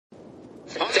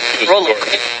Roll.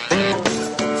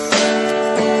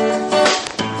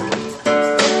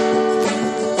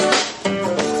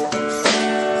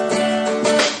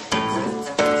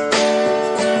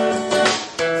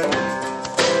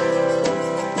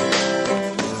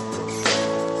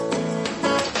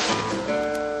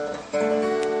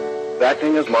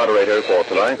 Acting as moderator for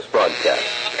tonight's broadcast.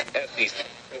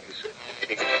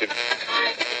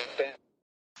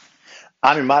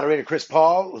 I'm your moderator, Chris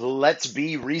Paul. Let's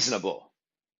be reasonable.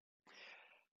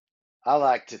 I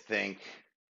like to think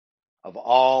of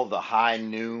all the high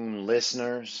noon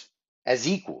listeners as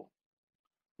equal,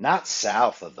 not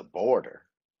south of the border.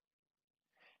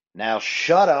 Now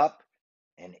shut up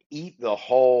and eat the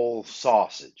whole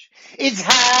sausage. It's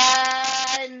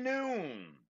high noon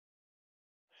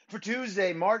for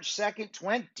Tuesday, March 2nd,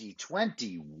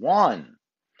 2021.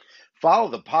 Follow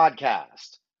the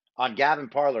podcast on Gavin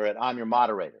Parler at I'm Your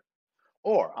Moderator,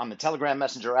 or on the Telegram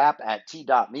Messenger app at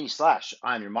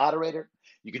t.me/I'm Your Moderator.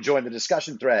 You can join the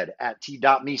discussion thread at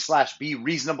t.me/Be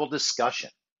Reasonable Discussion.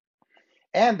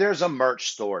 And there's a merch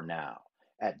store now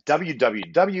at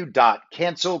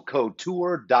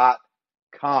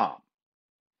www.cancelcouture.com.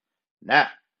 Now,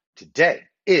 today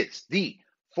is the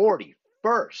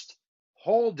 41st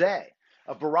whole day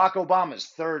of Barack Obama's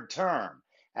third term,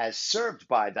 as served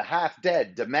by the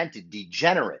half-dead, demented,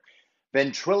 degenerate,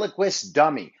 ventriloquist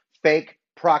dummy, fake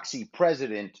proxy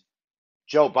president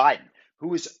Joe Biden,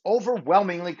 who is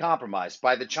overwhelmingly compromised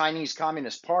by the Chinese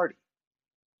Communist Party,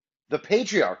 the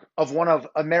patriarch of one of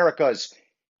America's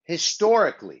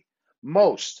historically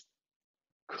most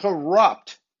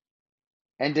corrupt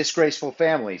and disgraceful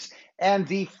families, and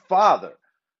the father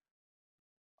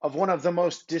of one of the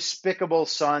most despicable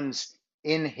sons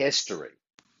in history.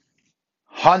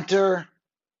 Hunter,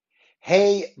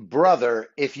 hey brother,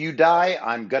 if you die,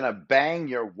 I'm gonna bang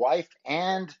your wife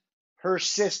and her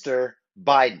sister,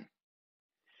 Biden.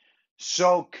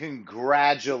 So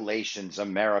congratulations,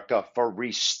 America, for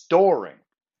restoring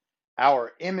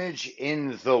our image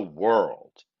in the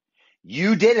world.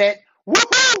 You did it.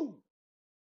 Woohoo!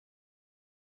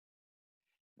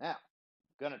 Now, I'm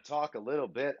going to talk a little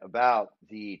bit about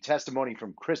the testimony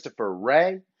from Christopher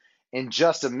Wray in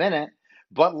just a minute,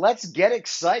 but let's get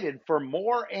excited for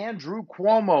more Andrew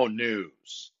Cuomo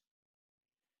news.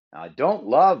 Now, I don't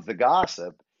love the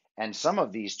gossip, and some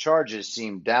of these charges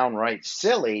seem downright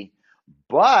silly,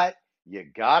 but you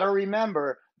got to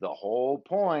remember the whole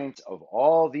point of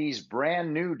all these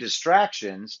brand new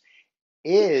distractions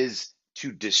is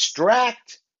to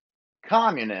distract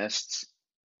communists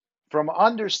from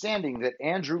understanding that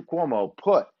Andrew Cuomo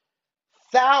put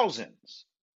thousands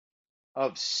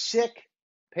of sick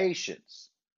patients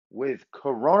with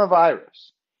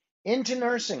coronavirus into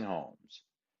nursing homes,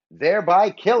 thereby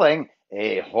killing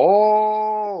a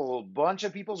whole bunch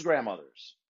of people's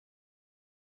grandmothers.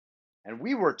 And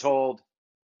we were told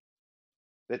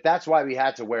that that's why we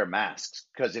had to wear masks,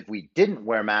 because if we didn't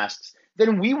wear masks,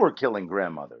 then we were killing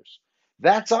grandmothers.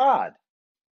 That's odd.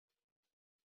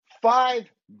 5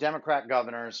 Democrat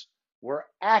governors were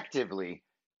actively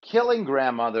killing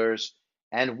grandmothers,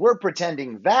 and we're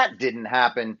pretending that didn't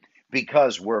happen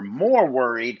because we're more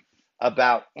worried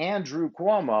about Andrew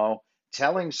Cuomo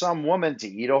telling some woman to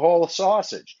eat a whole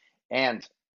sausage. And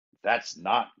that's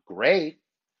not great.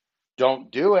 Don't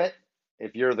do it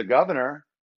if you're the governor.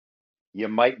 You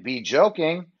might be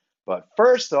joking, but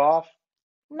first off,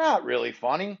 not really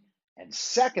funny. And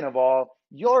second of all,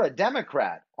 you're a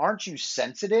Democrat. Aren't you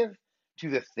sensitive to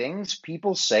the things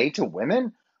people say to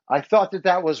women? I thought that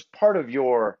that was part of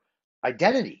your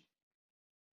identity.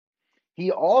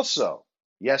 He also,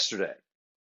 yesterday,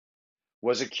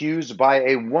 was accused by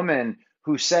a woman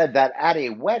who said that at a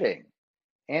wedding,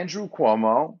 Andrew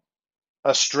Cuomo,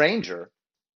 a stranger,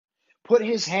 put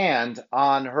his hand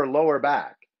on her lower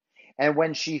back. And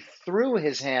when she threw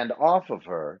his hand off of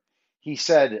her, he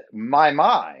said,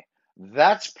 my,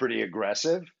 that's pretty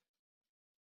aggressive.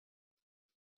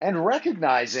 And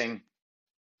recognizing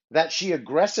that she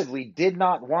aggressively did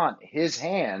not want his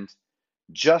hand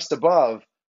just above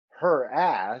her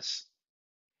ass,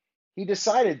 he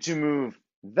decided to move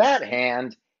that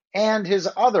hand and his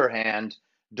other hand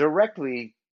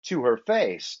directly to her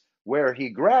face, where he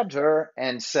grabbed her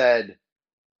and said,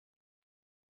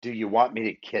 "Do you want me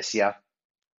to kiss ya?"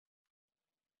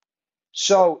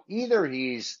 So either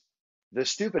he's the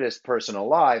stupidest person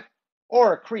alive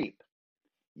or a creep.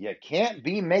 You can't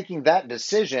be making that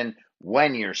decision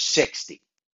when you're 60.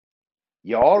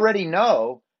 You already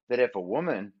know that if a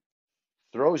woman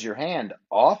throws your hand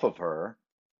off of her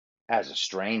as a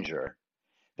stranger,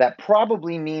 that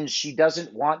probably means she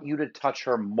doesn't want you to touch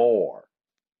her more.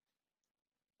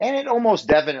 And it almost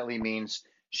definitely means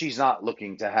she's not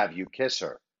looking to have you kiss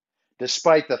her,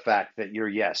 despite the fact that you're,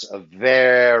 yes, a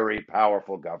very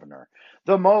powerful governor,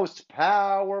 the most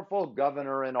powerful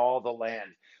governor in all the land.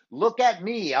 Look at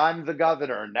me, I'm the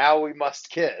governor. Now we must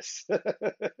kiss.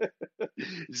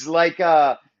 It's like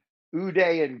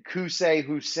Uday and Qusay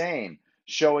Hussein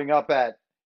showing up at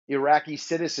Iraqi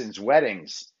citizens'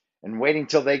 weddings and waiting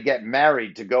till they get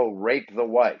married to go rape the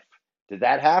wife. Did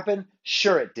that happen?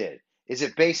 Sure, it did. Is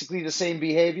it basically the same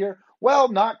behavior? Well,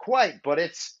 not quite, but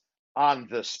it's on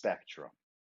the spectrum.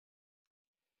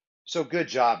 So good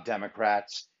job,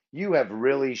 Democrats. You have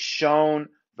really shown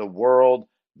the world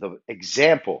the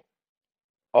example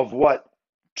of what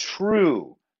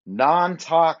true, non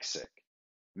toxic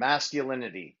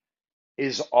masculinity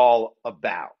is all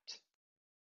about.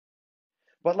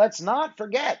 But let's not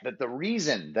forget that the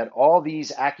reason that all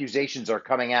these accusations are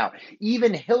coming out,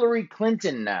 even Hillary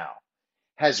Clinton now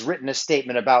has written a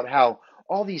statement about how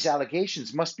all these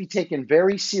allegations must be taken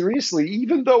very seriously,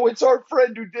 even though it's our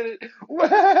friend who did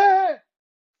it.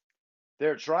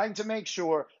 They're trying to make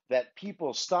sure that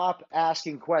people stop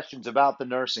asking questions about the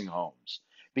nursing homes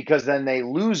because then they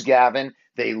lose Gavin,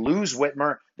 they lose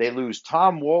Whitmer, they lose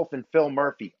Tom Wolf and Phil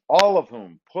Murphy, all of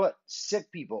whom put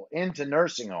sick people into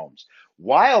nursing homes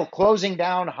while closing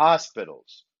down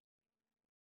hospitals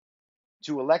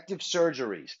to elective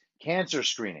surgeries, cancer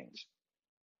screenings,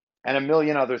 and a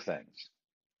million other things.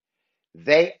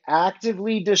 They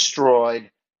actively destroyed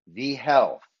the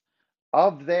health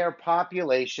of their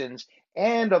populations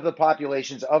and of the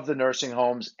populations of the nursing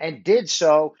homes, and did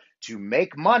so to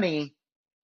make money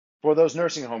for those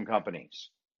nursing home companies.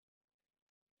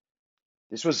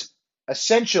 This was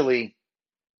essentially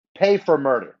pay for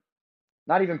murder,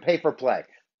 not even pay for play,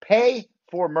 pay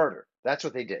for murder. That's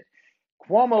what they did.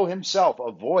 Cuomo himself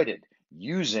avoided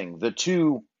using the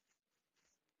two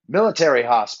military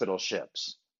hospital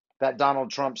ships that Donald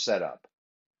Trump set up.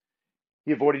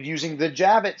 He avoided using the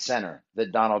Javits Center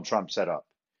that Donald Trump set up.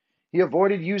 He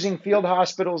avoided using field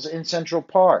hospitals in Central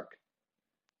Park,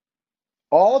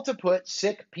 all to put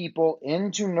sick people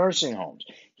into nursing homes.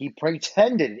 He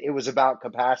pretended it was about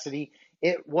capacity.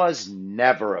 It was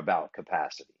never about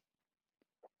capacity.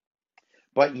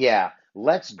 But yeah,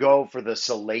 let's go for the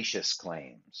salacious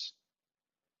claims.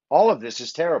 All of this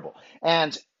is terrible.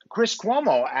 And Chris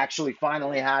Cuomo actually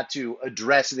finally had to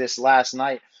address this last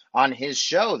night on his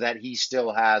show that he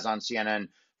still has on CNN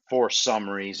for some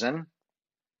reason.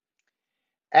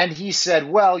 And he said,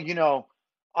 well,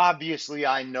 obviously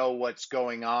I know what's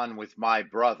going on with my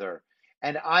brother,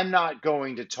 and I'm not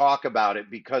going to talk about it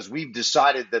because we've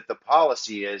decided that the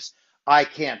policy is I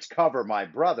can't cover my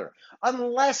brother.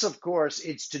 Unless, of course,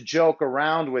 it's to joke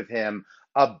around with him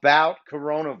about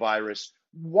coronavirus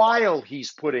while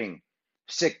he's putting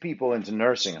sick people into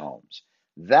nursing homes.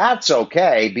 That's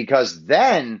okay, because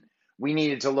then we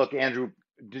needed to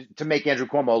make Andrew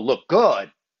Cuomo look good.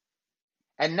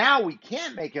 And now we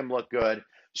can't make him look good,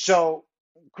 so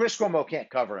Chris Cuomo can't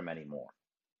cover him anymore.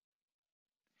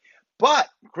 But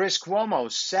Chris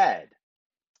Cuomo said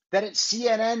that it's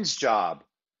CNN's job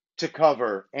to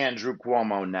cover Andrew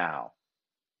Cuomo now,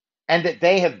 and that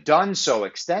they have done so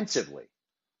extensively.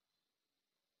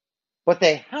 But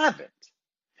they haven't.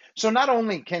 So not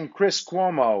only can Chris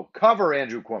Cuomo cover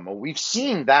Andrew Cuomo, we've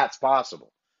seen that's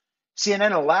possible.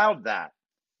 CNN allowed that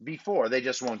before, they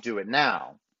just won't do it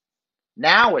now.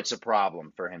 Now it's a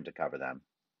problem for him to cover them.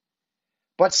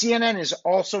 But CNN is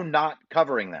also not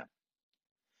covering them.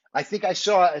 I think I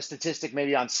saw a statistic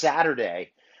maybe on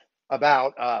Saturday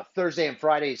about Thursday and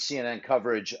Friday CNN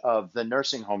coverage of the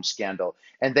nursing home scandal,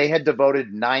 and they had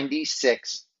devoted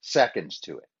 96 seconds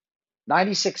to it.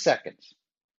 96 seconds.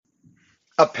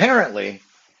 Apparently,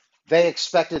 they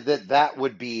expected that that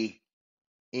would be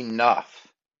enough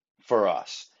for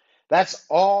us. That's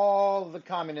all the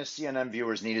communist CNN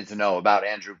viewers needed to know about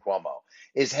Andrew Cuomo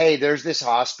is, hey, there's this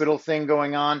hospital thing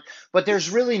going on, but there's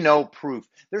really no proof.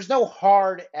 There's no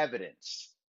hard evidence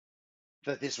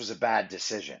that this was a bad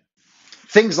decision.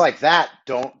 Things like that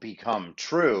don't become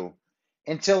true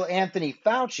until Anthony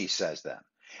Fauci says them.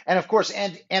 And of course,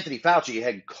 Anthony Fauci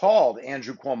had called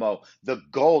Andrew Cuomo the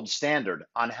gold standard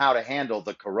on how to handle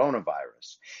the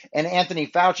coronavirus. And Anthony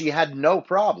Fauci had no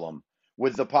problem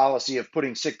with the policy of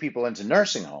putting sick people into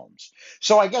nursing homes.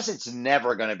 So I guess it's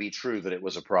never going to be true that it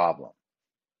was a problem.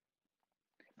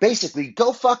 Basically,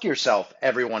 go fuck yourself,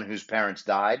 everyone whose parents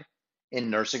died in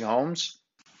nursing homes.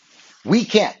 We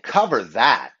can't cover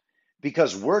that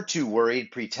because we're too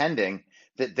worried pretending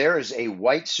that there is a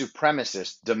white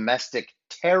supremacist domestic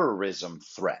terrorism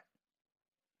threat.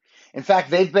 In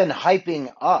fact, they've been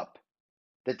hyping up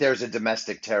that there's a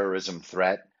domestic terrorism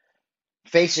threat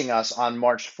facing us on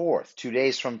March 4th, 2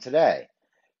 days from today,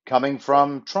 coming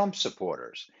from Trump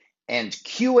supporters and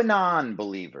QAnon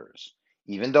believers,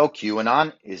 even though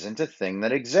QAnon isn't a thing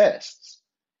that exists,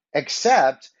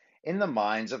 except in the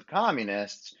minds of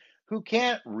communists who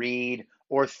can't read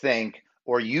or think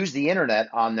or use the internet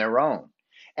on their own.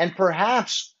 And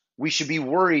perhaps we should be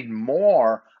worried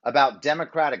more about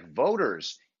Democratic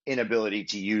voters' inability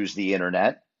to use the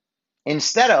internet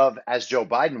instead of, as Joe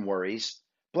Biden worries,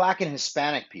 Black and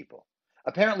Hispanic people.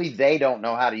 Apparently, they don't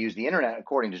know how to use the internet,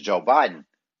 according to Joe Biden.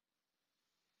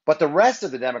 But the rest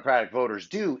of the Democratic voters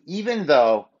do, even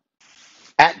though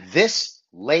at this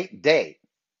late date,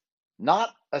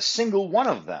 not a single one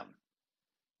of them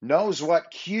knows what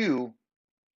Q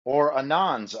or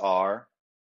Anons are,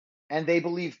 and they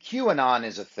believe QAnon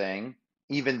is a thing,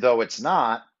 even though it's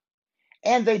not,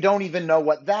 and they don't even know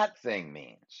what that thing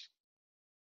means.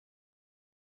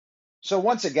 So,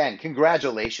 once again,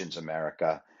 congratulations,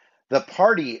 America. The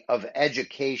party of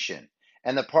education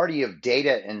and the party of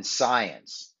data and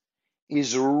science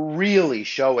is really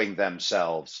showing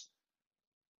themselves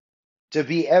to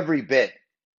be every bit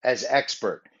as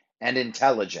expert and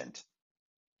intelligent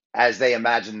as they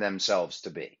imagine themselves to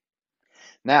be.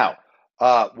 Now,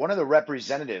 one of the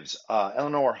representatives,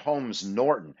 Eleanor Holmes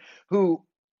Norton, who,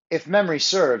 if memory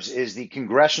serves, is the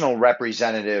congressional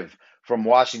representative from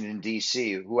Washington,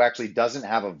 D.C., who actually doesn't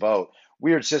have a vote.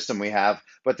 Weird system we have.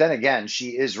 But then again,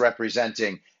 she is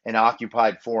representing an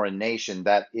occupied foreign nation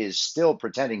that is still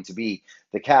pretending to be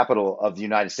the capital of the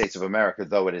United States of America,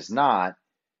 though it is not.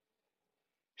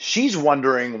 She's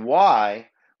wondering why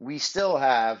we still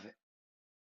have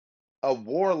a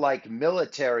warlike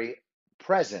military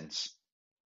presence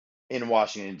in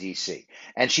Washington, D.C.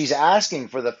 And she's asking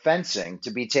for the fencing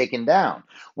to be taken down,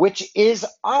 which is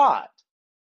odd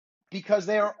because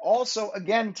they are also,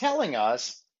 again, telling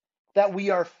us that we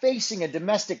are facing a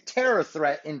domestic terror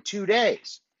threat in 2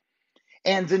 days.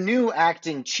 And the new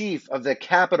acting chief of the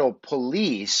Capitol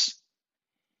Police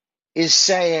is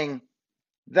saying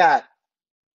that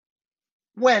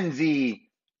when the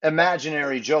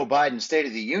imaginary Joe Biden State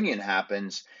of the Union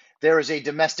happens, there is a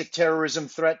domestic terrorism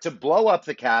threat to blow up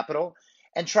the Capitol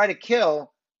and try to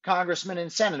kill congressmen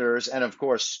and senators, and of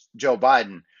course, Joe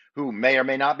Biden, who may or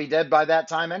may not be dead by that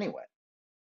time anyway.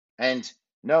 And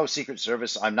no, Secret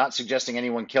Service, I'm not suggesting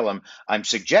anyone kill him. I'm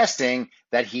suggesting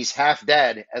that he's half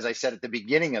dead, as I said at the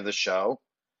beginning of the show,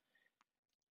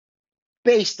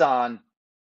 based on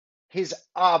his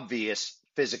obvious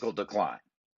physical decline.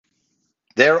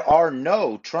 There are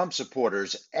no Trump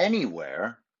supporters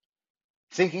anywhere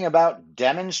thinking about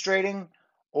demonstrating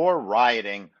or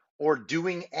rioting or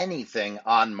doing anything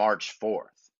on March 4th.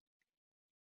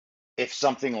 If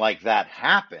something like that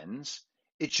happens,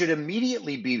 it should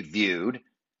immediately be viewed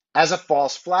as a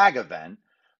false flag event,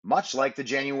 much like the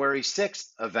January 6th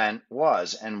event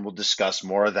was. And we'll discuss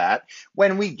more of that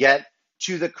when we get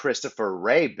to the Christopher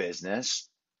Wray business.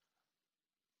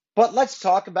 But let's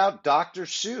talk about Dr.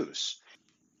 Seuss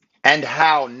and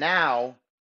how now,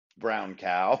 brown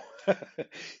cow,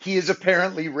 he is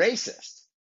apparently racist.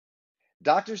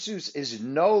 Dr. Seuss is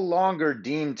no longer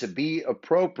deemed to be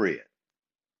appropriate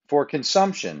for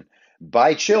consumption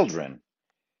by children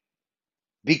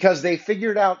because they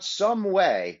figured out some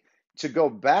way to go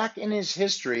back in his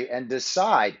history and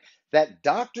decide that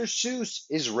Dr. Seuss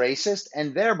is racist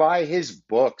and thereby his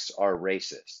books are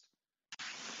racist.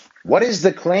 What is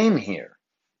the claim here?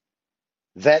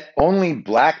 That only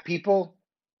black people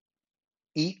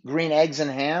eat green eggs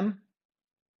and ham?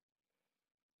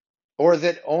 Or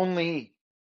that only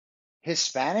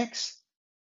Hispanics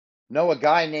know a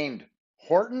guy named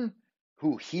Horton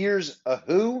who hears a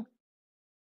who?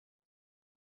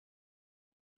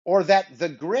 Or that the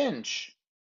Grinch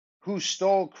who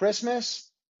stole Christmas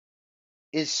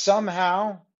is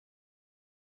somehow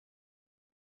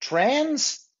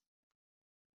trans?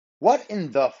 What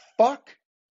in the fuck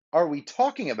are we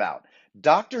talking about?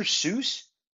 Dr. Seuss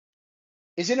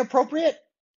is inappropriate?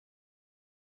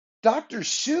 Dr.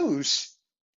 Seuss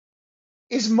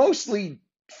is mostly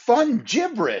fun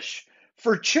gibberish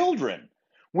for children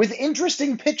with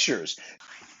interesting pictures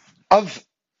of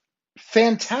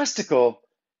fantastical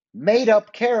made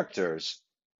up characters,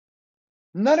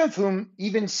 none of whom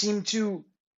even seem to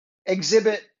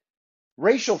exhibit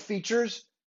racial features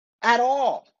at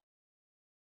all.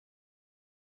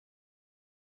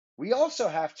 We also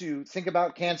have to think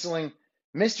about canceling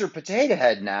Mr. Potato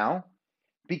Head now,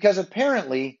 because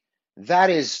apparently that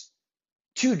is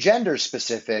too gender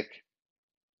specific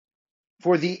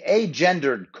for the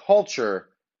agendered culture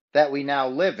that we now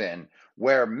live in,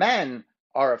 where men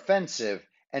are offensive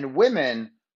and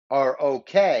women are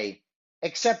okay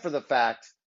except for the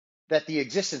fact that the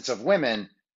existence of women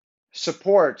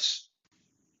supports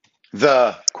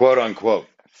the quote unquote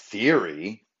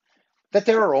theory that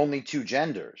there are only two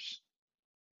genders.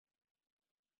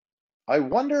 I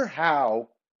wonder how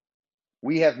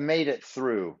we have made it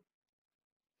through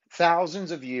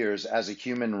thousands of years as a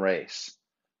human race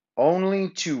only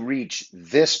to reach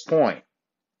this point.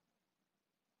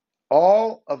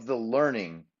 All of the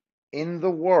learning in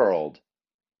the world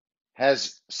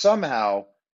has somehow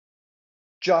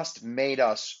just made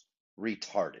us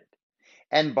retarded.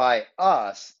 And by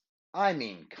us, I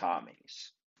mean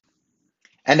commies.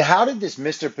 And how did this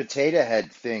Mr. Potato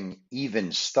Head thing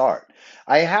even start?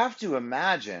 I have to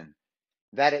imagine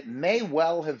that it may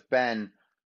well have been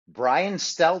Brian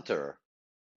Stelter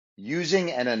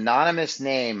using an anonymous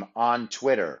name on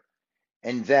Twitter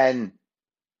and then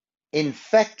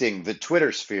infecting the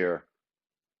Twitter sphere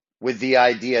with the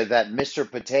idea that Mr.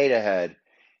 Potato Head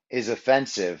is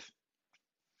offensive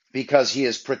because he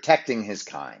is protecting his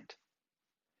kind.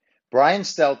 Brian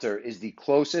Stelter is the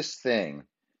closest thing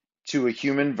to a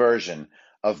human version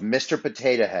of Mr.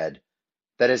 Potato Head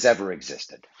that has ever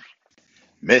existed.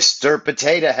 Mr.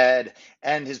 Potato Head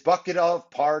and his bucket of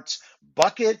parts,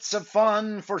 buckets of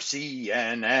fun for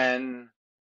CNN.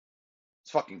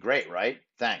 It's fucking great, right?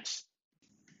 Thanks.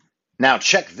 Now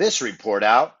check this report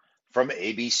out from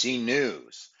ABC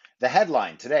News. The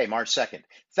headline today, March 2nd,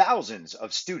 thousands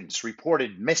of students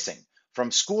reported missing from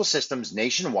school systems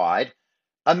nationwide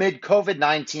amid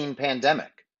COVID-19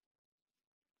 pandemic.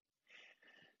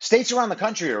 States around the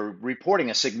country are reporting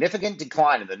a significant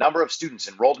decline in the number of students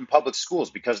enrolled in public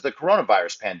schools because of the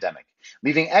coronavirus pandemic,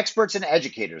 leaving experts and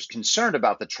educators concerned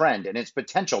about the trend and its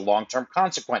potential long-term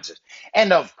consequences.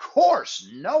 And of course,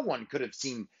 no one could have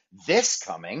seen this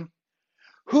coming.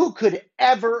 Who could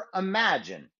ever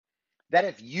imagine that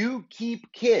if you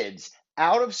keep kids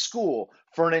out of school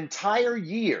for an entire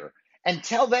year and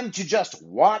tell them to just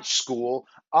watch school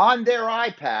on their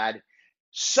iPad,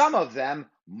 some of them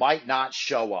might not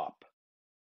show up?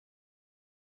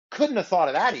 Couldn't have thought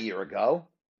of that a year ago.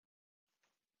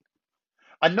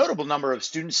 A notable number of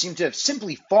students seem to have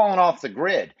simply fallen off the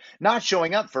grid, not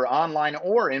showing up for online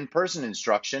or in-person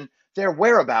instruction, their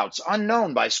whereabouts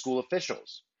unknown by school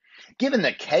officials. Given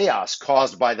the chaos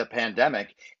caused by the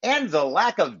pandemic and the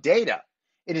lack of data,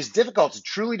 it is difficult to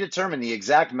truly determine the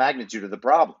exact magnitude of the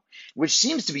problem, which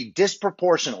seems to be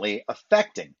disproportionately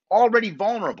affecting already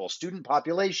vulnerable student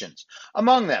populations,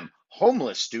 among them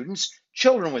homeless students,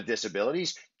 children with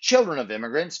disabilities, children of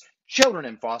immigrants, children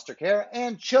in foster care,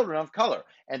 and children of color.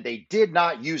 And they did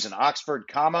not use an Oxford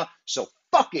comma, so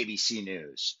fuck ABC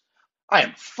News. I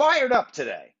am fired up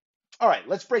today. All right,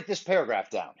 let's break this paragraph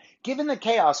down. Given the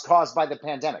chaos caused by the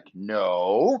pandemic,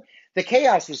 no, the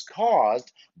chaos was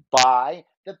caused by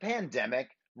the pandemic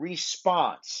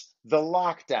response, the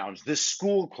lockdowns, the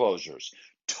school closures,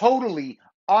 totally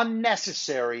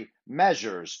unnecessary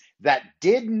measures that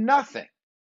did nothing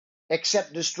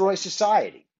except destroy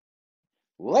society.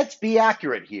 Let's be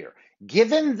accurate here.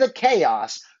 Given the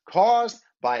chaos caused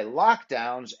by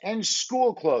lockdowns and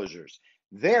school closures,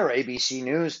 there, ABC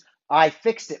News, I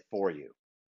fixed it for you.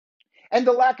 And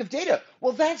the lack of data.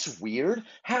 Well, that's weird.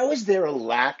 How is there a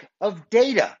lack of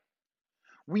data?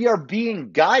 We are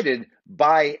being guided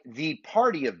by the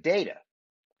party of data.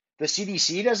 The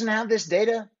CDC doesn't have this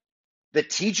data. The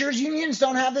teachers' unions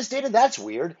don't have this data. That's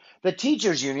weird. The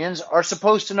teachers' unions are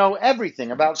supposed to know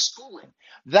everything about schooling.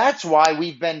 That's why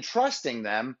we've been trusting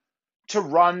them to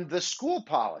run the school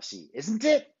policy, isn't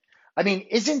it? I mean,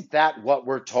 isn't that what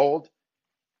we're told?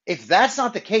 If that's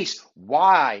not the case,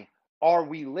 why are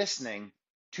we listening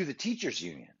to the teachers'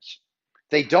 unions?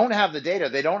 They don't have the data.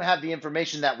 They don't have the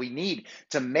information that we need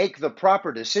to make the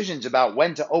proper decisions about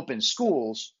when to open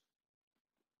schools.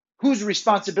 Whose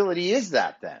responsibility is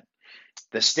that then?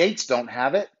 The states don't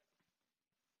have it.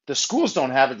 The schools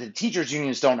don't have it. The teachers'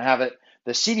 unions don't have it.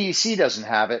 The CDC doesn't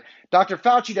have it. Dr.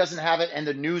 Fauci doesn't have it. And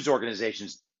the news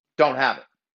organizations don't have it.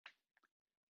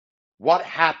 What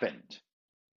happened?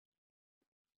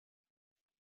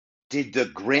 Did the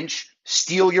Grinch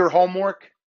steal your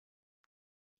homework?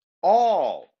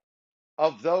 All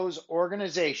of those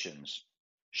organizations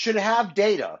should have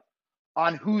data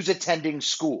on who's attending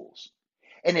schools.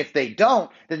 And if they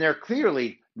don't, then they're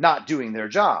clearly not doing their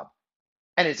job.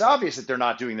 And it's obvious that they're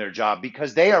not doing their job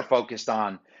because they are focused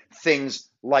on things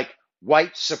like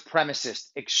white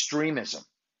supremacist extremism,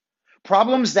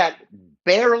 problems that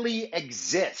barely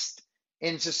exist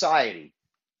in society,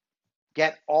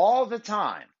 get all the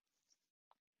time,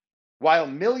 while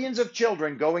millions of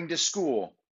children going to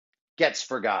school gets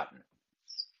forgotten.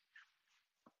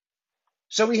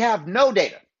 So we have no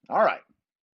data. All right.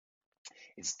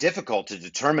 It's difficult to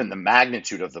determine the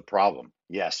magnitude of the problem.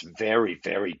 Yes, very,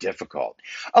 very difficult.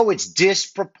 Oh, it's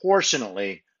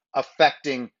disproportionately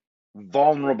affecting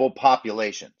vulnerable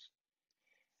populations.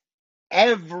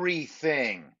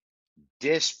 Everything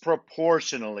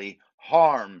disproportionately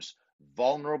harms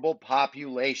vulnerable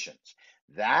populations.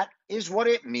 That is what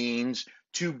it means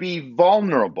to be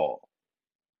vulnerable.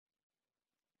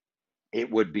 It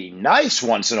would be nice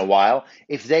once in a while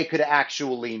if they could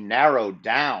actually narrow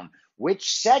down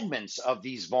which segments of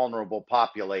these vulnerable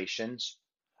populations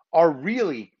are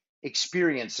really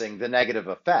experiencing the negative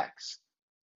effects.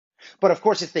 But of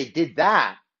course, if they did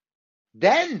that,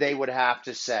 then they would have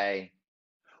to say,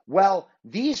 well,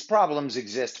 these problems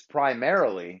exist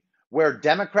primarily where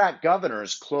Democrat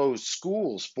governors closed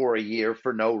schools for a year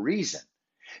for no reason.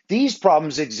 These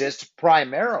problems exist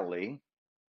primarily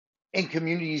in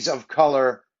communities of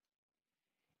color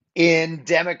in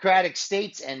Democratic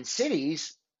states and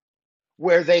cities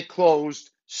where they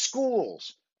closed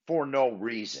schools for no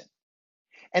reason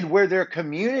and where their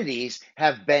communities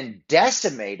have been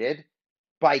decimated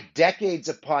by decades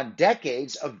upon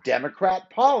decades of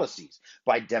Democrat policies,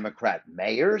 by Democrat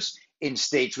mayors in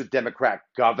states with Democrat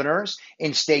governors,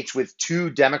 in states with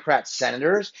 2 Democrat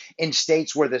senators, in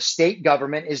states where the state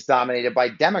government is dominated by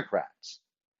Democrats.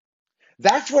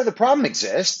 That's where the problem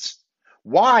exists.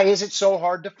 Why is it so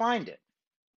hard to find it?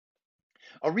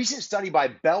 A recent study by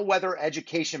Bellwether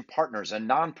Education Partners, a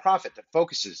nonprofit that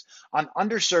focuses on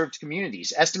underserved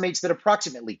communities, estimates that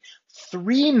approximately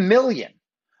 3 million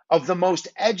of the most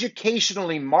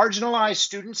educationally marginalized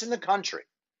students in the country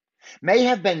may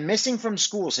have been missing from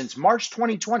school since March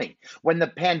 2020, when the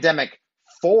pandemic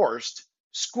forced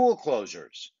school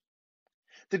closures.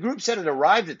 The group said it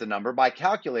arrived at the number by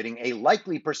calculating a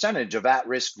likely percentage of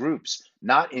at-risk groups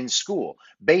not in school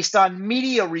based on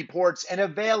media reports and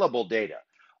available data.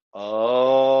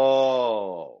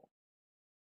 Oh.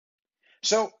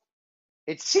 So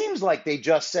it seems like they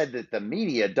just said that the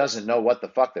media doesn't know what the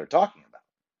fuck they're talking about.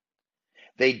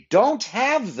 They don't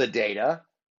have the data,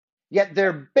 yet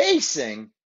they're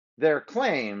basing their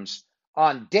claims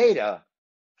on data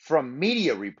from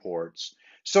media reports.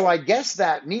 So I guess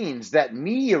that means that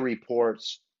media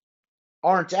reports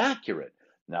aren't accurate.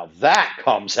 Now that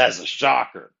comes as a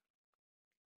shocker.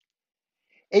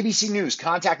 ABC News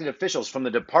contacted officials from the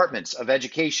departments of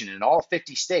education in all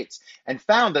 50 states and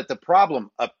found that the problem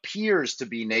appears to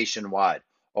be nationwide.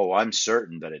 Oh, I'm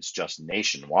certain that it's just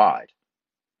nationwide.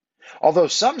 Although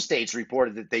some states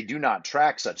reported that they do not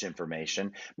track such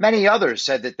information, many others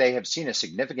said that they have seen a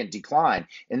significant decline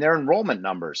in their enrollment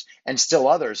numbers, and still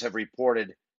others have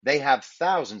reported they have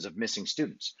thousands of missing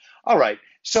students. All right,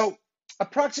 so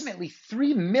approximately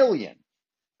 3 million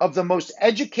of the most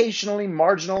educationally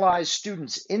marginalized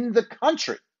students in the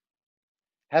country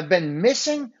have been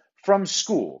missing from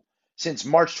school since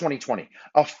March 2020.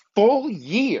 A full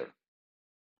year,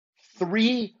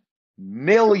 3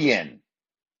 million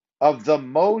of the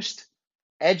most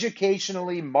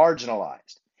educationally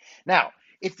marginalized. Now,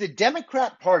 if the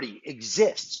Democrat Party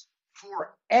exists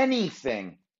for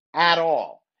anything at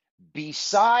all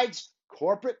besides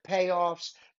corporate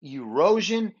payoffs,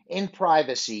 erosion in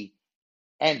privacy,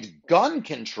 and gun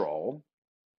control,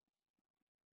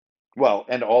 well,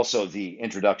 and also the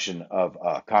introduction of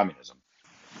communism,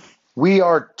 we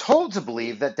are told to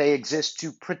believe that they exist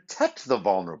to protect the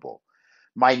vulnerable,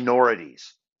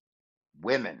 minorities,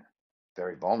 women,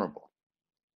 very vulnerable,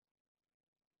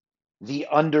 the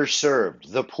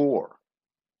underserved, the poor.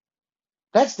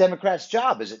 That's Democrats'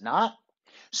 job, is it not?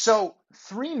 So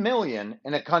 3 million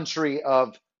in a country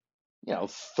of,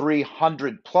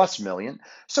 300 plus million.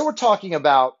 So we're talking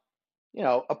about,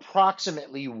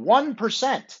 approximately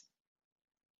 1%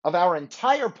 of our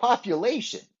entire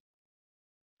population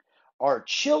are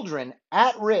children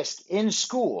at risk in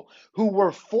school who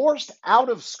were forced out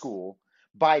of school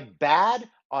by bad,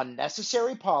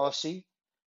 unnecessary policy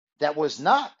that was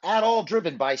not at all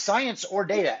driven by science or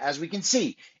data, as we can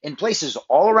see in places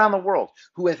all around the world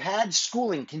who have had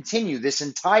schooling continue this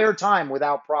entire time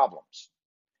without problems.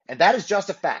 And that is just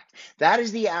a fact. That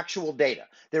is the actual data.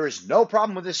 There is no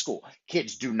problem with this school.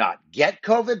 Kids do not get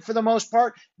COVID for the most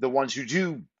part. The ones who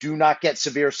do not get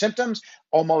severe symptoms.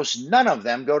 Almost none of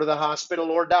them go to the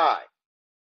hospital or die.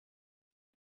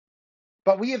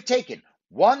 But we have taken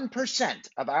 1%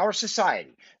 of our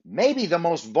society, maybe the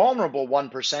most vulnerable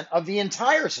 1% of the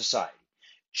entire society,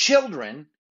 children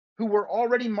who were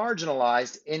already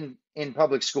marginalized in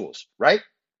public schools, right?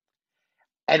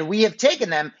 And we have taken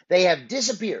them, they have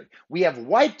disappeared. We have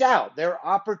wiped out their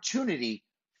opportunity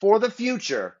for the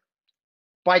future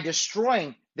by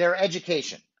destroying their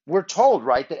education. We're told,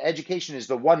 right, that education is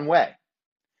the one way.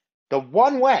 The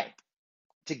one way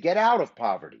to get out of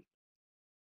poverty,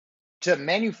 to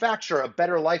manufacture a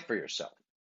better life for yourself.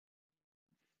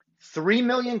 3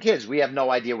 million kids, we have no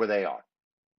idea where they are.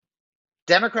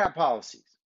 Democrat policies.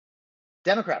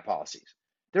 Democrat policies.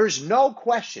 There is no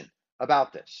question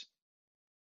about this.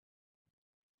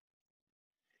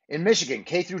 In Michigan,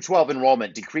 K through 12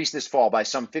 enrollment decreased this fall by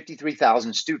some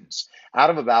 53,000 students out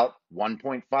of about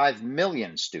 1.5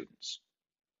 million students.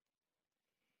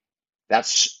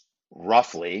 That's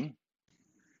roughly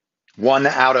 1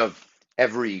 out of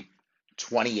every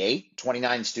 28,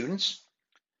 29 students.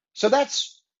 So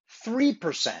that's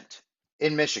 3%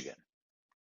 in Michigan.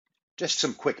 Just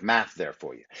some quick math there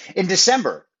for you. In a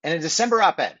December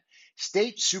op-ed,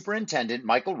 State Superintendent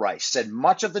Michael Rice said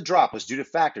much of the drop was due to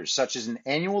factors such as an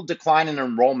annual decline in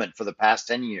enrollment for the past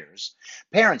 10 years,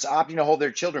 parents opting to hold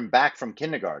their children back from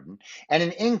kindergarten, and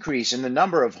an increase in the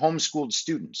number of homeschooled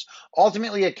students,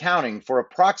 ultimately accounting for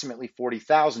approximately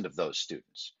 40,000 of those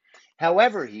students.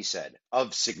 However, he said,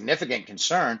 of significant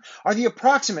concern are the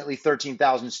approximately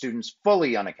 13,000 students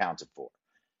fully unaccounted for,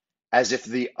 as if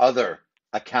the other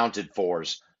accounted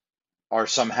fors are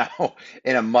somehow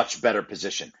in a much better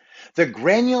position. The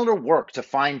granular work to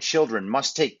find children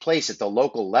must take place at the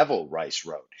local level, Rice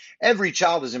wrote. Every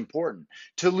child is important.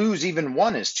 To lose even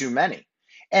one is too many.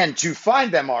 And to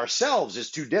find them ourselves is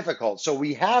too difficult. So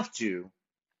we have to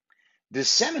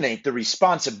disseminate the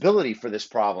responsibility for this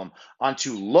problem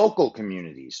onto local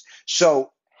communities.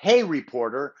 So, hey,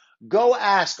 reporter, go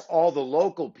ask all the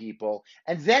local people.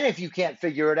 And then if you can't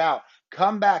figure it out,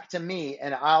 come back to me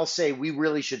and I'll say we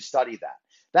really should study that.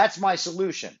 That's my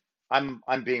solution. I'm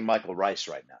being Michael Rice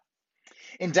right now.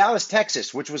 In Dallas,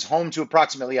 Texas, which was home to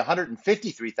approximately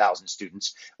 153,000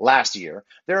 students last year,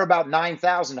 there are about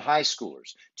 9,000 high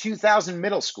schoolers, 2,000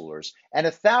 middle schoolers, and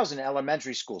 1,000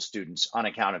 elementary school students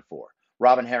unaccounted for.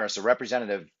 Robin Harris, a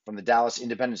representative from the Dallas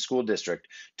Independent School District,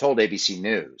 told ABC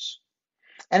News.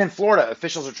 And in Florida,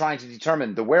 officials are trying to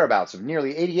determine the whereabouts of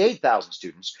nearly 88,000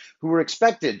 students who were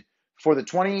expected for the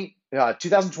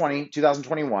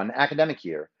 2020-2021 academic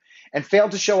year and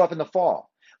failed to show up in the fall.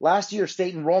 Last year,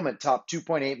 state enrollment topped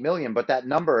 2.8 million, but that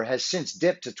number has since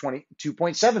dipped to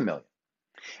 2.7 million.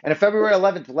 In a February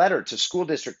 11th letter to school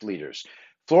district leaders,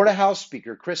 Florida House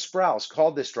Speaker Chris Sprowls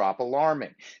called this drop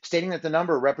alarming, stating that the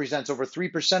number represents over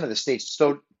 3% of the state's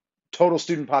total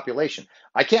student population.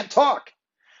 I can't talk.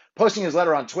 Posting his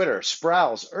letter on Twitter,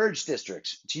 Sprowls urged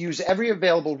districts to use every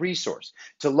available resource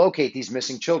to locate these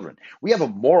missing children. We have a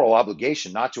moral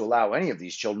obligation not to allow any of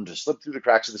these children to slip through the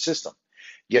cracks of the system.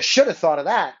 You should have thought of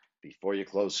that before you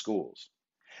closed schools.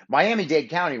 Miami-Dade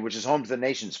County, which is home to the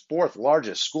nation's fourth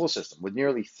largest school system with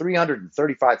nearly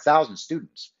 335,000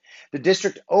 students. The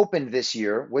district opened this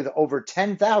year with over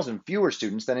 10,000 fewer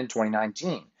students than in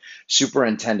 2019.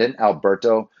 Superintendent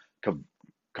Alberto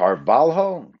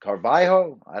Carvalho,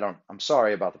 I'm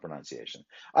sorry about the pronunciation.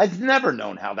 I've never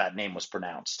known how that name was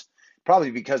pronounced.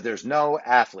 Probably because there's no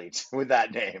athletes with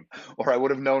that name, or I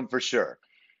would have known for sure.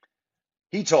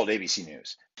 He told ABC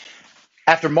News.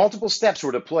 After multiple steps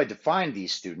were deployed to find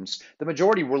these students, the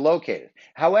majority were located.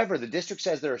 However, the district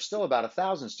says there are still about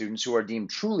 1,000 students who are deemed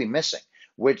truly missing,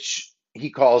 which he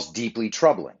calls deeply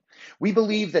troubling. We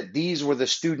believe that these were the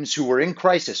students who were in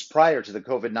crisis prior to the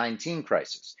COVID-19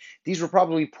 crisis. These were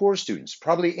probably poor students,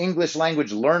 probably English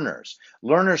language learners,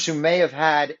 learners who may have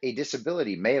had a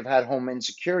disability, may have had home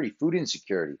insecurity, food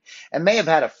insecurity, and may have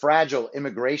had a fragile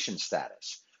immigration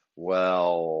status.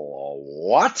 Well,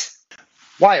 what?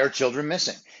 Why are children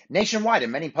missing? Nationwide,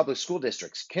 in many public school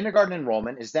districts, kindergarten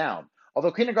enrollment is down.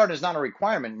 Although kindergarten is not a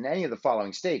requirement in any of the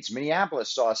following states,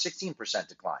 Minneapolis saw a 16%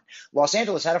 decline, Los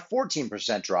Angeles had a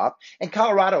 14% drop, and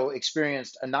Colorado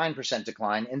experienced a 9%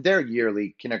 decline in their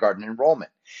yearly kindergarten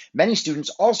enrollment. Many students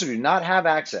also do not have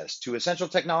access to essential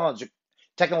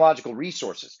technological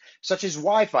resources, such as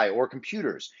Wi-Fi or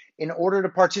computers, in order to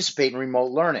participate in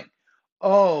remote learning.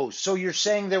 Oh, so you're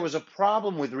saying there was a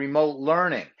problem with remote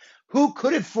learning. Who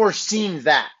could have foreseen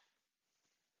that?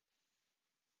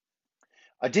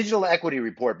 A digital equity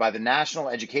report by the National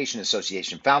Education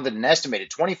Association found that an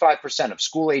estimated 25% of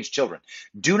school-age children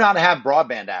do not have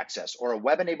broadband access or a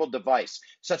web-enabled device,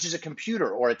 such as a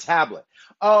computer or a tablet.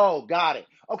 Oh, got it.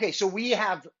 Okay, so we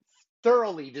have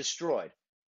thoroughly destroyed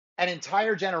an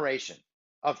entire generation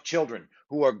of children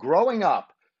who are growing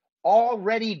up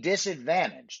already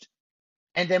disadvantaged.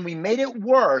 And then we made it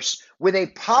worse with a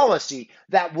policy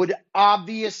that would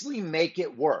obviously make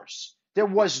it worse. There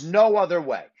was no other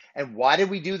way. And why did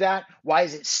we do that? Why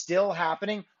is it still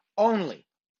happening? Only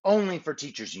for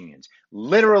teachers' unions,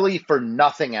 literally for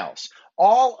nothing else.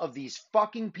 All of these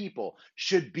fucking people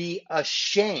should be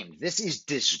ashamed. This is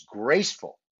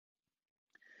disgraceful.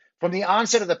 From the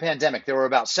onset of the pandemic, there were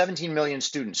about 17 million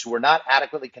students who were not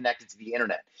adequately connected to the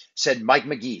internet, said Mike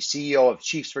McGee, CEO of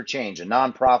Chiefs for Change, a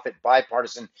nonprofit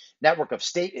bipartisan network of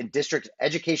state and district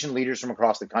education leaders from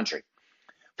across the country.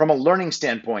 From a learning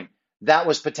standpoint, that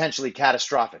was potentially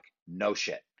catastrophic. No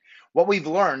shit. What we've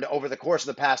learned over the course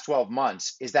of the past 12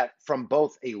 months is that from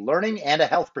both a learning and a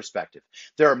health perspective,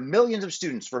 there are millions of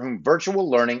students for whom virtual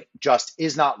learning just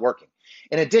is not working.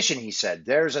 In addition, he said,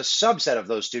 there's a subset of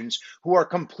those students who are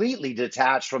completely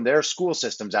detached from their school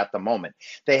systems at the moment.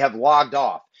 They have logged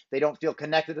off. They don't feel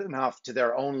connected enough to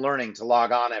their own learning to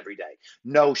log on every day.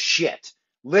 No shit.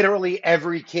 Literally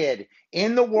every kid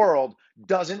in the world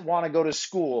doesn't want to go to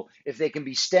school if they can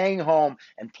be staying home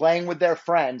and playing with their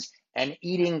friends and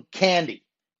eating candy.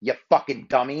 You fucking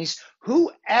dummies.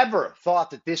 Whoever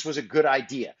thought that this was a good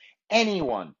idea?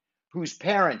 Anyone whose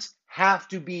parents have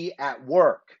to be at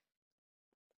work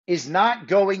is not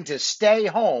going to stay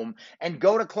home and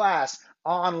go to class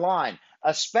online,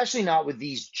 especially not with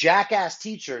these jackass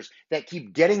teachers that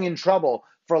keep getting in trouble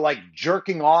for like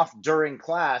jerking off during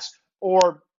class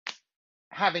or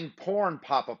having porn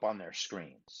pop up on their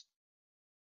screens.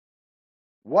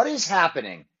 What is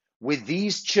happening with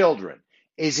these children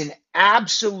is an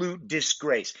absolute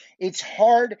disgrace. It's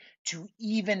hard to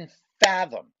even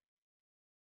fathom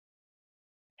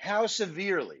how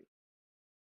severely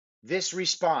this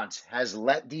response has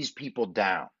let these people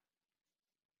down.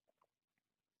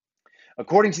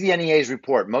 According to the NEA's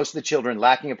report, most of the children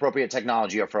lacking appropriate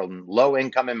technology are from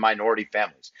low-income and minority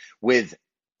families with,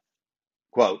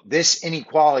 quote, this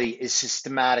inequality is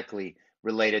systematically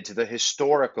related to the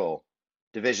historical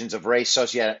divisions of race,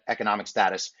 socioeconomic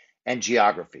status, and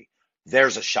geography.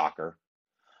 There's a shocker.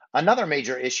 Another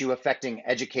major issue affecting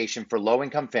education for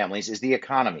low-income families is the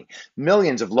economy.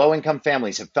 Millions of low-income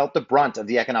families have felt the brunt of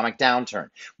the economic downturn,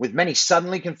 with many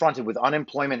suddenly confronted with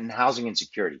unemployment and housing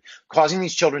insecurity, causing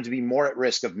these children to be more at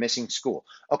risk of missing school.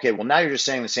 Okay, well, now you're just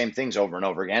saying the same things over and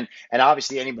over again, and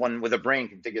obviously anyone with a brain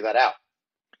can figure that out.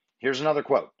 Here's another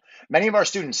quote. Many of our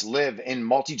students live in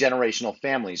multi-generational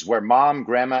families where mom,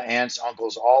 grandma, aunts,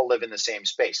 uncles all live in the same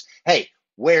space. Hey,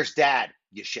 where's dad,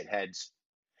 you shitheads?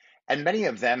 And many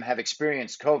of them have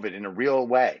experienced COVID in a real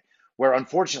way, where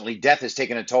unfortunately death has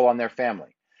taken a toll on their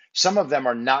family. Some of them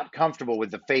are not comfortable with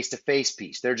the face-to-face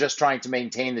piece. They're just trying to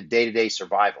maintain the day-to-day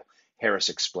survival, Harris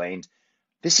explained.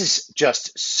 This is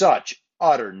just such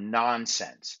utter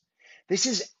nonsense. This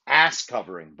is ass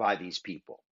covering by these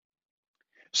people.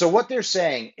 So what they're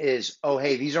saying is, oh,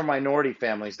 hey, these are minority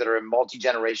families that are in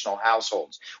multi-generational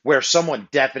households where someone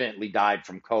definitely died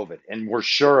from COVID, and we're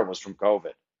sure it was from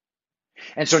COVID.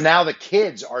 And so now the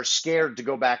kids are scared to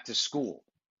go back to school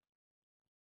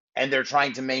and they're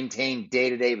trying to maintain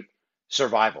day-to-day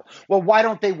survival. Well, why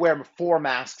don't they wear 4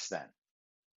 masks then?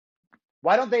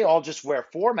 Why don't they all just wear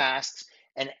 4 masks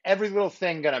and every little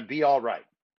thing going to be all right?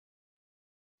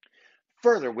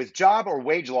 Further, with job or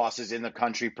wage losses in the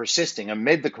country persisting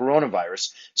amid the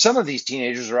coronavirus, some of these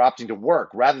teenagers are opting to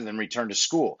work rather than return to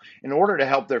school in order to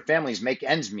help their families make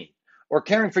ends meet or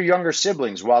caring for younger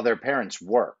siblings while their parents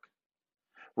work.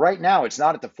 Right now, it's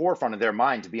not at the forefront of their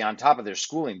mind to be on top of their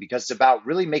schooling because it's about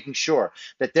really making sure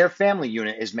that their family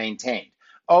unit is maintained.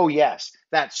 Oh, yes,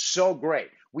 that's so great.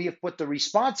 We have put the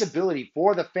responsibility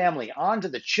for the family onto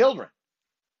the children.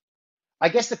 I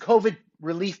guess the COVID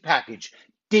relief package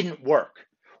didn't work.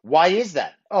 Why is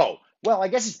that? Oh, well, I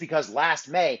guess it's because last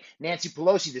May, Nancy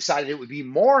Pelosi decided it would be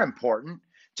more important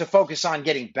to focus on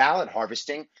getting ballot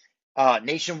harvesting,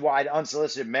 nationwide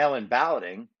unsolicited mail-in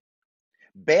balloting,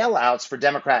 bailouts for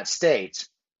Democrat states,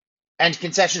 and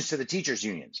concessions to the teachers'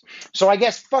 unions. So I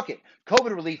guess, fuck it,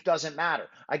 COVID relief doesn't matter.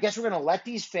 I guess we're going to let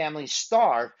these families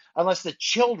starve unless the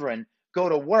children go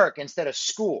to work instead of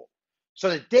school so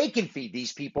that they can feed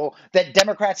these people that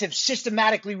Democrats have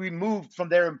systematically removed from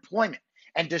their employment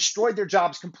and destroyed their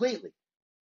jobs completely.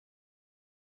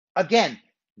 Again,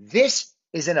 this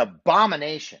is an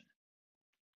abomination.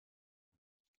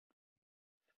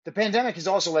 The pandemic has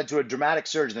also led to a dramatic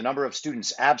surge in the number of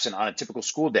students absent on a typical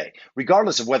school day,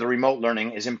 regardless of whether remote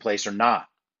learning is in place or not.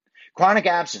 Chronic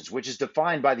absence, which is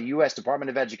defined by the U.S. Department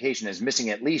of Education as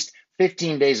missing at least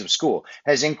 15 days of school,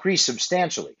 has increased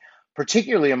substantially,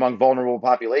 particularly among vulnerable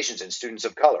populations and students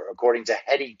of color, according to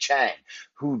Hedy Chang,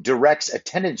 who directs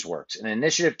Attendance Works, an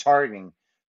initiative targeting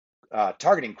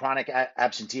chronic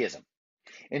absenteeism.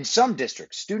 In some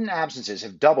districts, student absences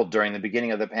have doubled during the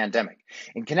beginning of the pandemic.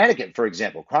 In Connecticut, for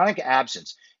example, chronic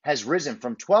absence has risen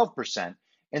from 12%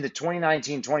 in the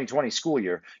 2019-2020 school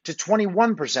year to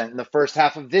 21% in the first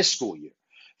half of this school year.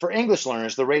 For English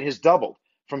learners, the rate has doubled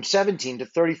from 17 to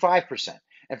 35%.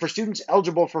 And for students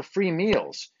eligible for free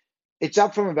meals, It's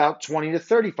up from about 20 to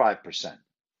 35%.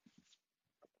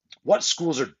 What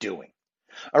schools are doing.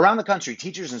 Around the country,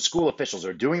 teachers and school officials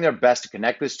are doing their best to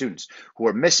connect with students who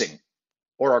are missing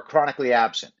or are chronically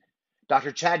absent.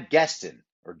 Dr. Chad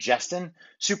Geston,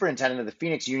 superintendent of the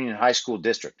Phoenix Union High School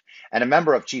District and a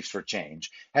member of Chiefs for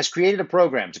Change, has created a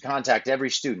program to contact every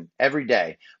student every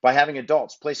day by having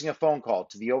adults placing a phone call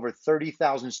to the over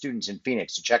 30,000 students in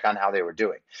Phoenix to check on how they were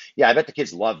doing. Yeah, I bet the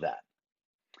kids love that.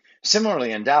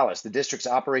 Similarly, in Dallas, the district's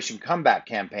Operation Comeback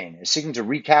campaign is seeking to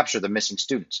recapture the missing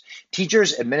students.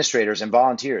 Teachers, administrators, and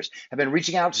volunteers have been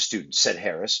reaching out to students, said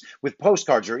Harris, with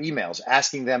postcards or emails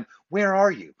asking them, "Where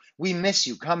are you? We miss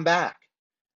you. Come back.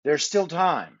 There's still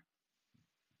time."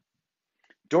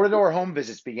 Door-to-door home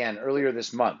visits began earlier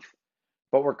this month,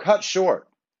 but were cut short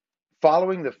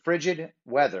following the frigid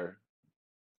weather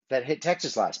that hit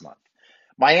Texas last month.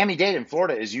 Miami-Dade in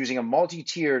Florida is using a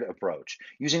multi-tiered approach,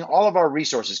 using all of our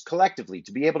resources collectively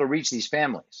to be able to reach these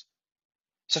families,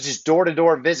 such as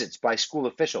door-to-door visits by school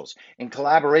officials in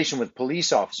collaboration with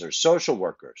police officers, social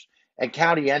workers, and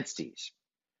county entities,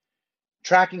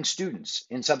 tracking students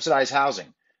in subsidized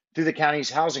housing through the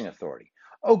county's housing authority.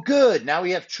 Oh, good, now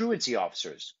we have truancy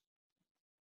officers.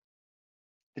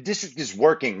 The district is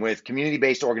working with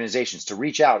community-based organizations to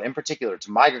reach out, in particular,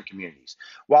 to migrant communities,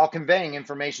 while conveying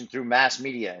information through mass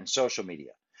media and social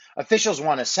media. Officials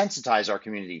want to sensitize our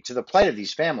community to the plight of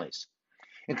these families,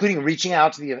 including reaching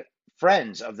out to the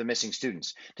friends of the missing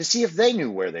students to see if they knew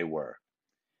where they were.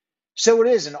 So it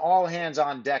is an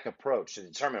all-hands-on-deck approach to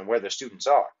determine where the students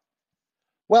are.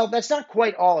 Well, that's not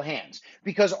quite all hands,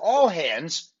 because all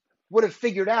hands would have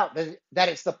figured out that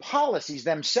it's the policies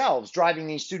themselves driving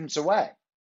these students away.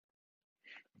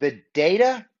 The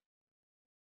data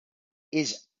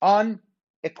is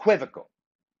unequivocal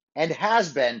and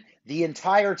has been the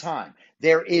entire time.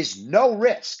 There is no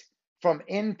risk from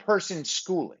in-person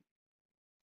schooling.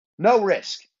 No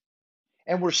risk.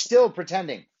 And we're still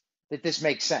pretending that this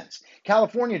makes sense.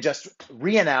 California just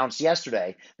re-announced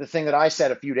yesterday the thing that I said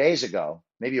a few days ago,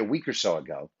 maybe a week or so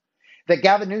ago, that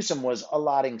Gavin Newsom was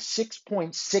allotting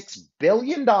 $6.6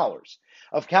 billion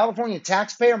of California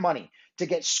taxpayer money to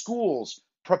get schools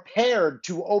prepared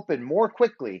to open more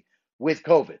quickly with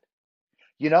COVID.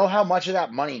 You know how much of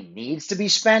that money needs to be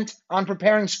spent on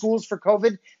preparing schools for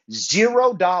COVID?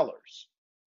 $0.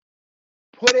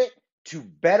 Put it to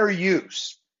better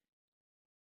use.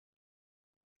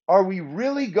 Are we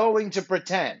really going to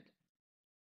pretend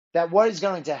that what is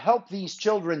going to help these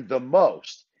children the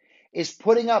most is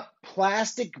putting up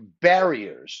plastic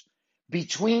barriers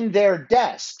between their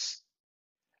desks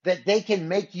that they can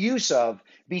make use of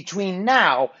between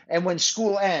now and when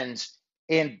school ends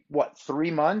in, 3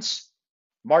 months?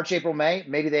 March, April, May?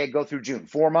 Maybe they go through June.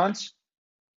 4 months?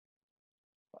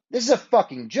 This is a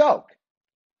fucking joke.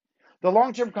 The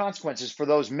long-term consequences for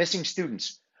those missing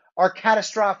students are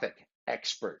catastrophic,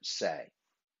 experts say.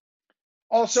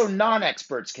 Also,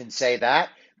 non-experts can say that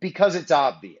because it's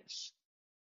obvious.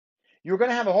 You're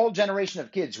going to have a whole generation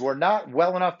of kids who are not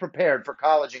well enough prepared for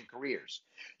college and careers.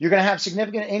 You're going to have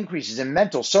significant increases in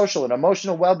mental, social, and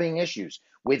emotional well-being issues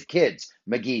with kids,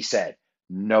 McGee said.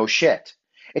 No shit.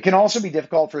 It can also be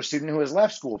difficult for a student who has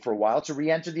left school for a while to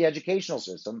re-enter the educational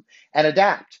system and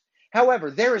adapt. However,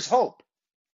 there is hope,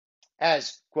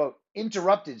 as, quote,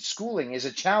 interrupted schooling is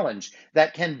a challenge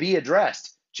that can be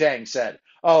addressed, Chang said.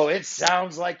 Oh, it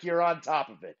sounds like you're on top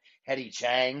of it, Hetty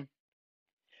Chang.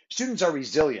 Students are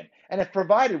resilient and if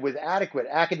provided with adequate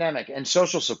academic and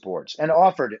social supports and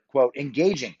offered, quote,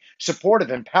 engaging, supportive,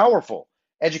 and powerful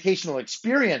educational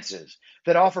experiences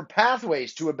that offer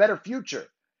pathways to a better future,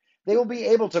 they will be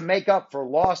able to make up for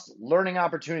lost learning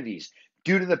opportunities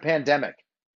due to the pandemic,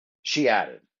 she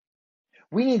added.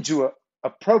 We need to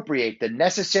appropriate the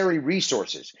necessary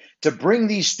resources to bring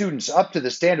these students up to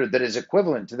the standard that is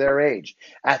equivalent to their age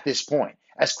at this point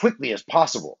as quickly as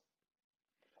possible,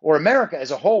 or America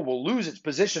as a whole will lose its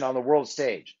position on the world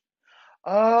stage.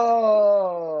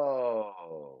 Oh.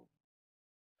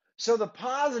 So the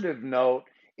positive note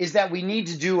is that we need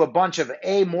to do a bunch of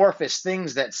amorphous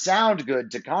things that sound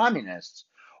good to communists,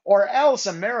 or else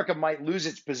America might lose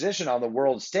its position on the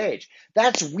world stage.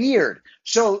 That's weird.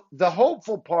 So the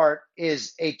hopeful part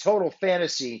is a total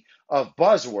fantasy of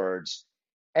buzzwords,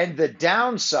 and the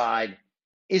downside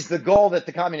is the goal that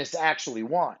the communists actually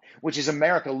want, which is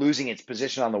America losing its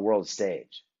position on the world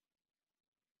stage.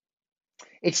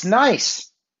 It's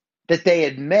nice that they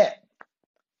admit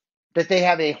that they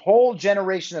have a whole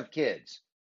generation of kids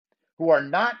who are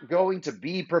not going to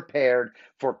be prepared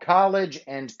for college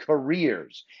and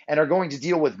careers and are going to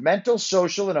deal with mental,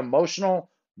 social, and emotional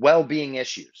well-being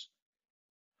issues.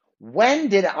 When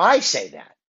did I say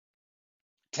that?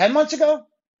 10 months ago?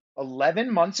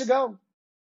 11 months ago?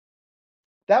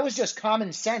 That was just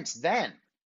common sense then.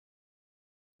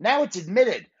 Now it's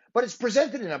admitted, but it's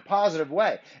presented in a positive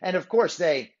way. And of course,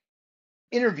 they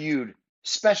interviewed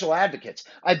special advocates.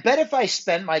 I bet if I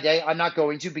spent my day, I'm not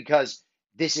going to because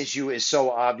this issue is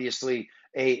so obviously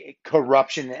a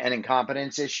corruption and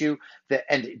incompetence issue that,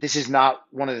 and this is not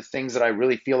one of the things that I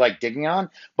really feel like digging on.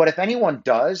 But if anyone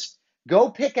does, go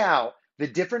pick out the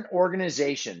different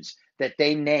organizations that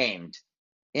they named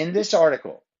in this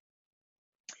article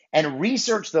and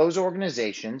research those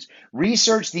organizations,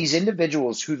 research these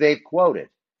individuals who they've quoted.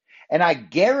 And I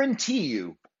guarantee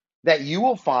you that you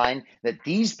will find that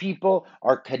these people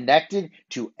are connected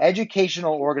to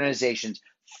educational organizations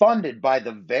funded by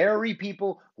the very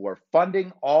people who are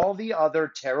funding all the other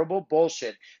terrible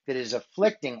bullshit that is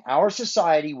afflicting our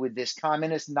society with this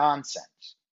communist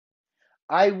nonsense.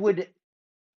 I would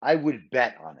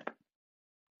bet on it.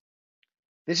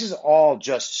 This is all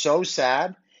just so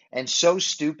sad and so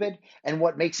stupid. And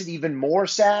what makes it even more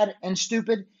sad and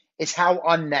stupid is how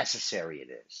unnecessary it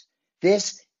is.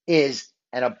 This is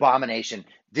an abomination.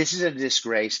 This is a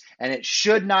disgrace, and it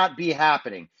should not be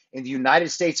happening in the United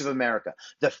States of America.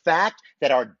 The fact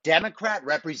that our Democrat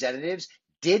representatives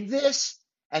did this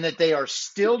and that they are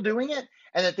still doing it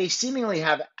and that they seemingly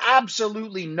have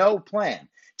absolutely no plan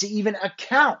to even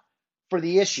account for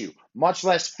the issue, much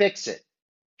less fix it,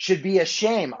 should be a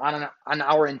shame on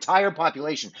our entire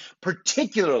population,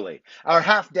 particularly our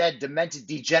half-dead, demented,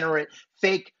 degenerate,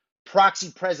 fake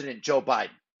proxy president, Joe Biden.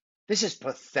 This is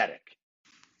pathetic.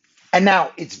 And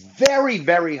now it's very,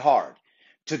 very hard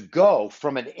to go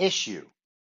from an issue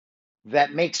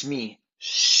that makes me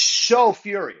so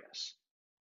furious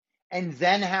and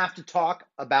then have to talk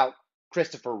about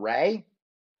Christopher Wray.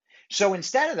 So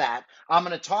instead of that, I'm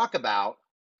going to talk about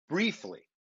briefly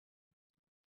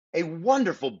a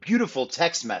wonderful, beautiful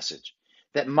text message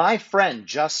that my friend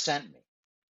just sent me.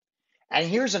 And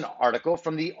here's an article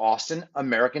from the Austin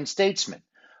American-Statesman.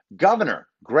 Governor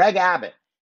Greg Abbott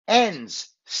ends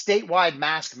statewide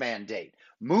mask mandate,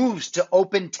 moves to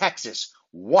open Texas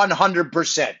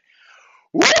 100%.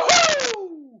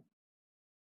 Woohoo!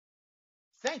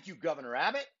 Thank you, Governor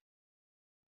Abbott.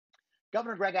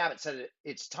 Governor Greg Abbott said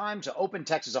it's time to open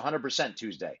Texas 100%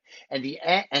 Tuesday and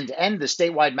end the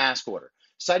statewide mask order,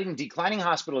 citing declining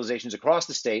hospitalizations across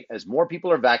the state as more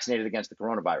people are vaccinated against the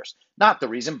coronavirus. Not the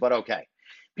reason, but okay.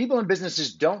 People and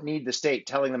businesses don't need the state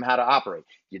telling them how to operate.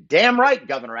 You're damn right,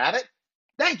 Governor Abbott.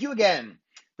 Thank you again.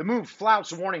 The move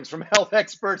flouts warnings from health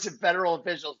experts and federal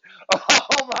officials.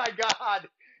 Oh my God.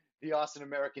 The Austin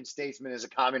American-Statesman is a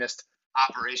communist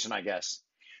operation, I guess,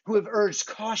 who have urged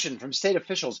caution from state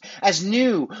officials as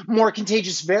new, more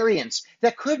contagious variants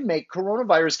that could make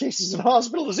coronavirus cases and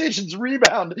hospitalizations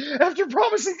rebound after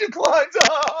promising declines.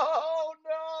 Oh,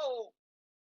 no!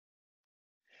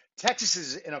 Texas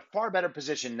is in a far better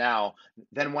position now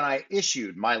than when I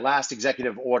issued my last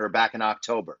executive order back in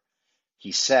October,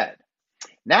 he said.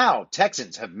 Now,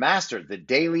 Texans have mastered the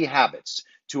daily habits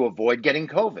to avoid getting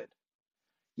COVID.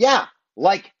 Yeah,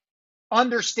 like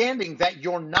understanding that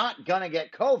you're not going to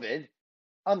get COVID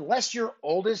unless you're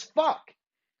old as fuck,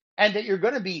 and that you're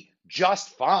going to be just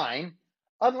fine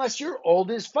unless you're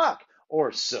old as fuck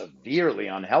or severely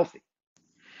unhealthy.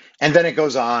 And then it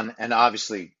goes on, and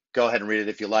obviously, go ahead and read it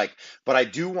if you like. But I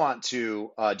do want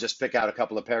to just pick out a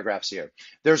couple of paragraphs here.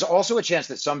 There's also a chance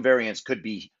that some variants could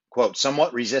be, quote,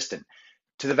 somewhat resistant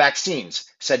to the vaccines,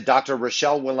 said Dr.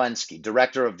 Rochelle Walensky,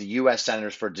 director of the U.S.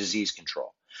 Centers for Disease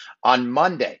Control. On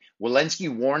Monday, Walensky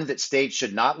warned that states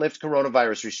should not lift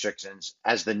coronavirus restrictions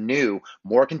as the new,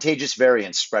 more contagious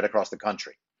variants spread across the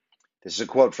country. This is a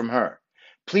quote from her.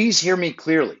 Please hear me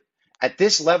clearly. At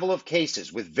this level of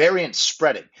cases, with variants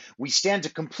spreading, we stand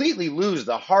to completely lose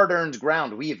the hard-earned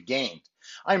ground we have gained.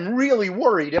 I'm really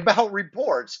worried about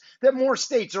reports that more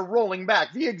states are rolling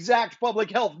back the exact public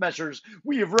health measures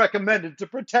we have recommended to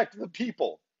protect the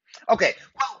people. Okay,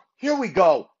 well, here we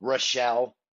go,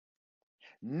 Rochelle.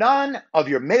 None of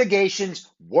your mitigations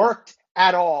worked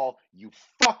at all, you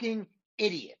fucking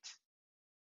idiot.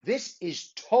 This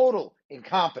is total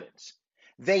incompetence.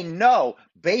 They know,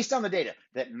 based on the data,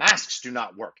 that masks do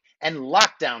not work and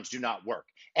lockdowns do not work.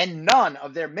 And none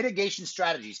of their mitigation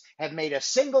strategies have made a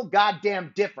single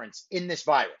goddamn difference in this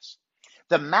virus.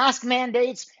 The mask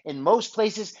mandates in most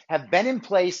places have been in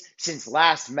place since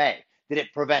last May. Did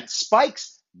it prevent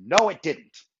spikes? No, it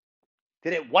didn't.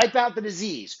 Did it wipe out the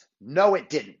disease? No, it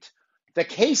didn't. The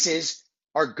cases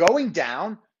are going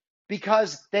down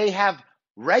because they have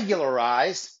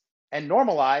regularized and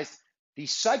normalized the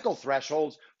cycle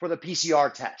thresholds for the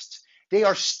PCR tests. They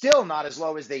are still not as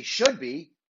low as they should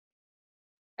be,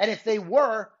 And if they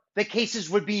were, the cases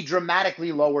would be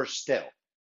dramatically lower still.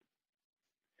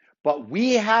 But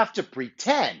we have to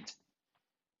pretend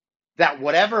that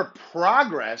whatever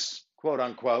progress, quote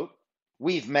unquote,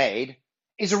 we've made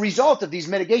is a result of these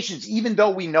mitigations, even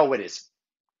though we know it isn't.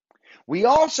 We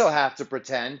also have to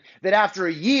pretend that after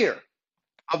a year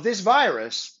of this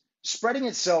virus spreading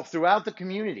itself throughout the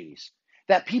communities,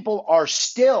 that people are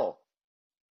still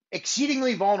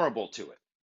exceedingly vulnerable to it,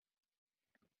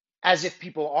 as if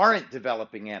people aren't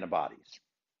developing antibodies,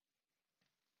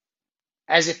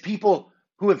 as if people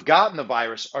who have gotten the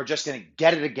virus are just going to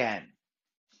get it again.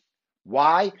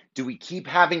 Why do we keep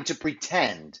having to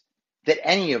pretend that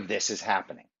any of this is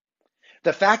happening?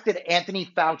 The fact that Anthony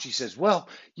Fauci says, well,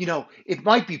 it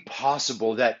might be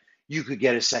possible that you could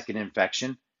get a second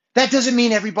infection. That doesn't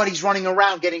mean everybody's running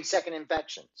around getting second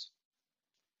infections.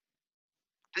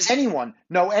 Does anyone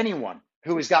know anyone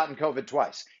who has gotten COVID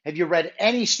twice? Have you read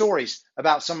any stories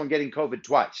about someone getting COVID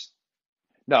twice?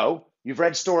 No, you've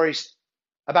read stories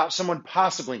about someone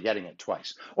possibly getting it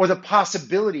twice or the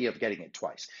possibility of getting it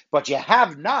twice. But you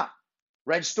have not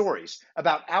read stories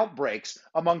about outbreaks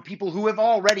among people who have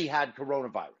already had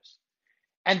coronavirus.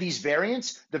 And these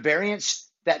variants, the variants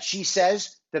that she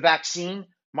says the vaccine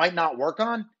might not work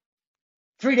on,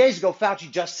 3 days ago, Fauci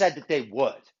just said that they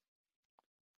would.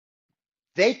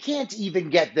 They can't even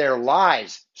get their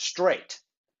lies straight.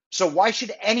 So why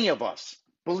should any of us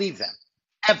believe them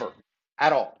ever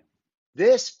at all?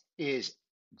 This is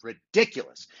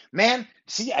ridiculous. Man,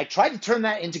 see, I tried to turn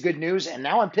that into good news and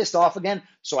now I'm pissed off again.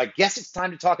 So I guess it's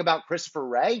time to talk about Christopher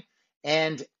Wray,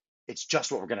 and it's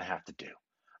just what we're going to have to do.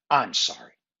 I'm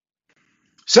sorry.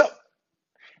 So,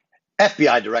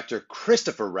 FBI Director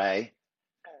Christopher Wray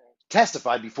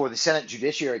testified before the Senate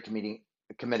Judiciary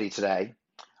Committee today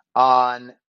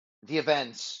on the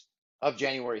events of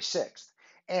January 6th.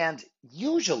 And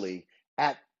usually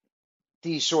at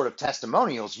these sort of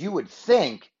testimonials, you would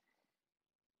think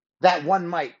that one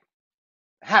might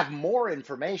have more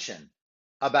information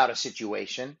about a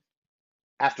situation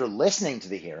after listening to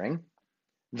the hearing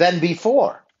than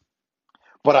before.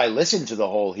 But I listened to the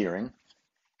whole hearing,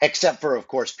 except for, of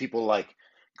course, people like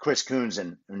Chris Coons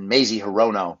and Mazie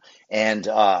Hirono and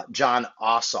John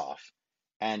Ossoff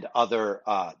and other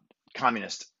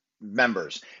communist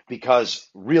members, because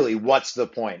really, what's the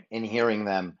point in hearing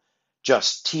them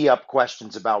just tee up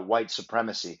questions about white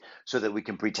supremacy so that we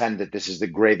can pretend that this is the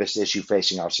gravest issue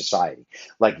facing our society?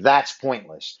 Like, that's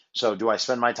pointless. So do I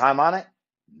spend my time on it?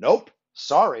 Nope.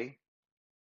 Sorry.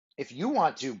 If you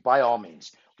want to, by all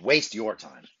means, waste your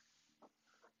time.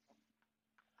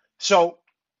 So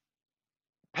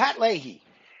Pat Leahy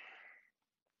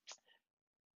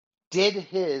did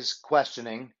his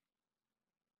questioning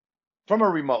from a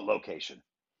remote location.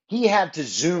 He had to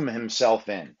Zoom himself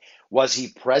in. Was he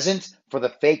present for the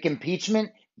fake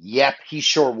impeachment? Yep, he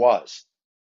sure was.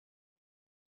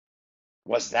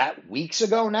 Was that weeks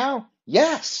ago now?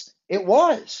 Yes, it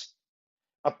was.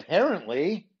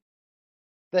 Apparently,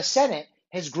 the Senate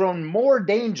has grown more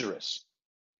dangerous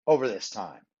over this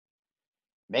time.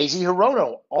 Mazie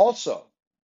Hirono also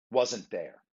wasn't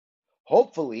there.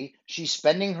 Hopefully, she's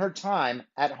spending her time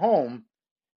at home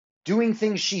doing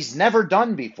things she's never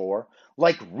done before,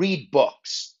 like read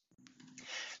books.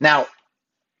 Now,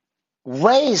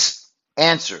 Wray's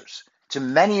answers to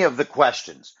many of the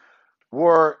questions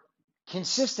were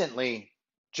consistently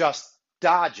just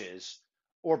dodges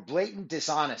or blatant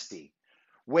dishonesty,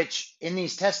 which in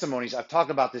these testimonies, I've talked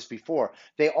about this before,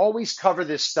 they always cover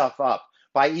this stuff up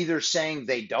by either saying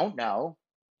they don't know,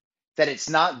 that it's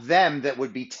not them that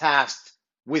would be tasked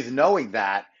with knowing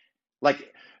that.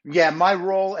 Like, yeah, my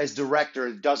role as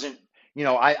director doesn't,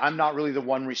 I'm not really the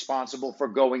one responsible for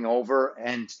going over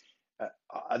and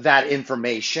that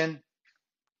information.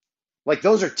 Like,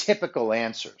 those are typical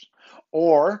answers.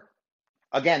 Or,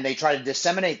 again, they try to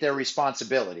disseminate their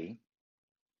responsibility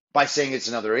by saying it's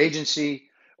another agency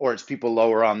or it's people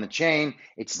lower on the chain.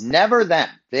 It's never them.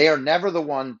 They are never the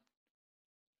one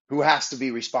who has to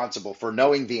be responsible for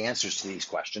knowing the answers to these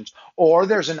questions. Or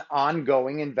there's an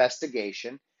ongoing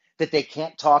investigation that they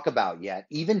can't talk about yet,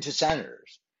 even to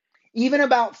senators, even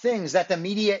about things that the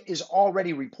media is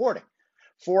already reporting.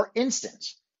 For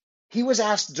instance, he was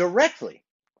asked directly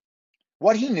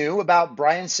what he knew about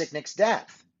Brian Sicknick's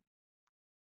death.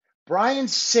 Brian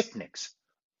Sicknick's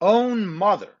own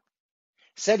mother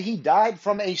said he died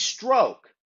from a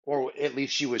stroke, or at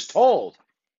least she was told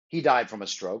he died from a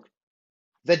stroke,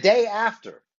 the day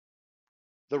after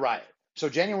the riot. So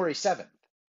January 7th.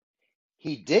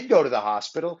 He did go to the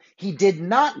hospital. He did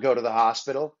not go to the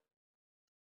hospital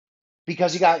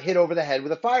because he got hit over the head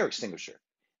with a fire extinguisher.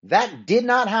 That did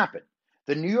not happen.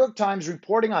 The New York Times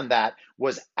reporting on that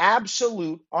was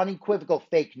absolute, unequivocal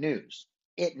fake news.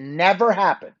 It never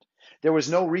happened. There was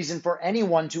no reason for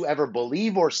anyone to ever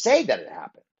believe or say that it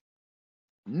happened.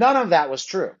 None of that was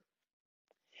true.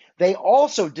 They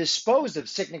also disposed of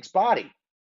Sicknick's body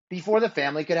before the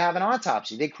family could have an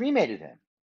autopsy. They cremated him.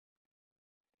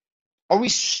 Are we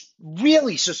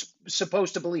really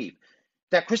supposed to believe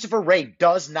that Christopher Wray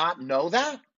does not know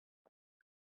that?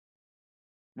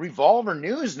 Revolver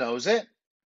News knows it.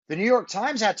 The New York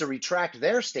Times had to retract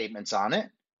their statements on it.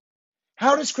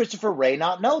 How does Christopher Wray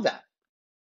not know that?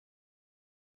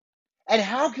 And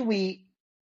how can we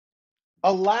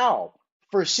allow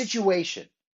for a situation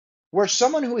where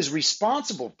someone who is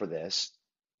responsible for this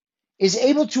is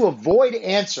able to avoid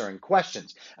answering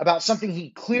questions about something he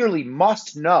clearly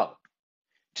must know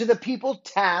to the people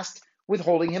tasked with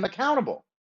holding him accountable?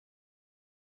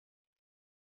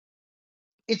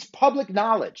 It's public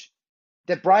knowledge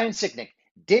that Brian Sicknick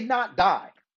did not die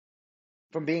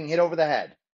from being hit over the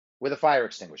head with a fire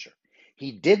extinguisher.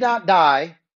 He did not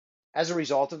die as a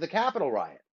result of the Capitol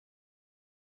riot.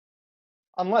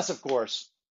 Unless, of course,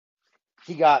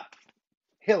 he got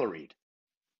Hillaried.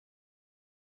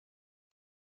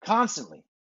 Constantly,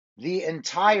 the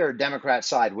entire Democrat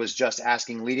side was just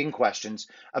asking leading questions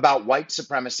about white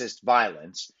supremacist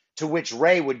violence, to which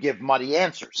Wray would give muddy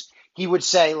answers. He would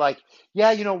say, like,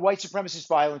 yeah, white supremacist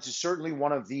violence is certainly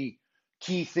one of the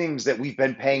key things that we've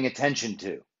been paying attention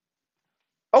to.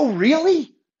 Oh,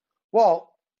 really?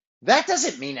 Well, that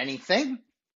doesn't mean anything.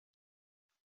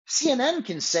 CNN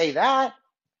can say that.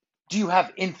 Do you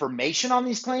have information on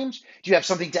these claims? Do you have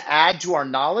something to add to our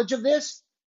knowledge of this?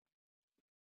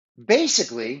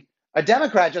 Basically, a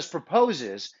Democrat just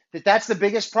proposes that that's the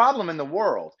biggest problem in the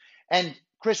world. And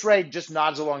Chris Wray just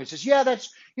nods along and says, yeah, that's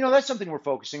something we're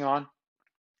focusing on.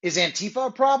 Is Antifa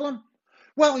a problem?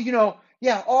 Well,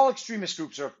 yeah, all extremist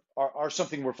groups are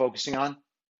something we're focusing on.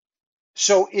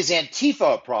 So is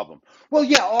Antifa a problem? Well,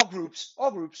 yeah, all groups.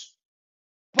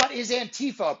 But is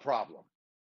Antifa a problem?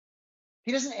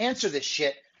 He doesn't answer this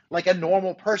shit like a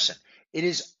normal person. It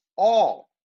is all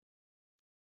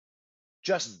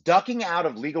just ducking out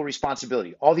of legal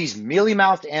responsibility. All these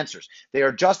mealy-mouthed answers, they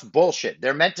are just bullshit.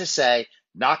 They're meant to say,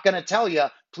 not going to tell you,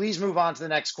 please move on to the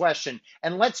next question,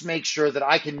 and let's make sure that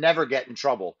I can never get in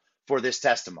trouble for this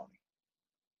testimony.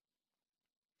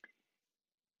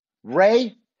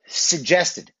 Wray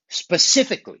suggested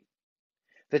specifically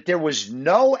that there was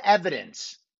no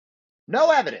evidence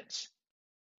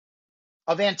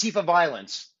of Antifa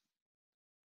violence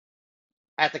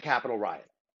at the Capitol riot.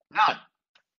 None.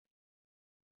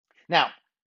 Now,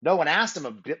 no one asked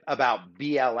him about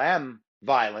BLM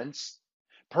violence.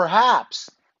 Perhaps,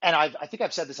 and I think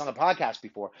I've said this on the podcast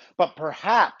before, but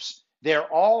perhaps they're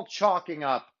all chalking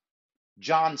up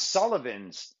John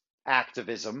Sullivan's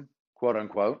activism, quote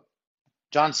unquote,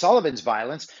 John Sullivan's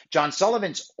violence, John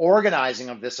Sullivan's organizing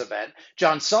of this event,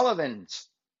 John Sullivan's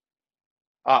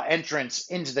entrance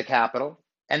into the Capitol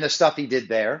and the stuff he did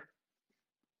there.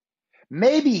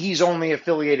 Maybe he's only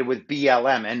affiliated with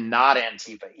BLM and not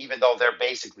Antifa, even though they're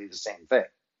basically the same thing.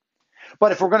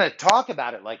 But if we're going to talk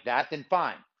about it like that, then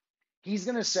fine. He's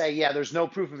going to say, yeah, there's no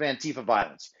proof of Antifa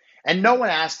violence. And no one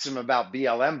asks him about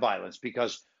BLM violence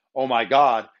because, oh my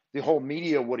God, the whole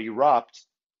media would erupt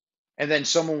and then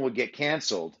someone would get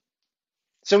canceled.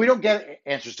 So we don't get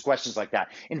answers to questions like that.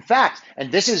 In fact,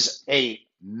 and this is a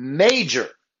major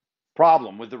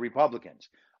problem with the Republicans,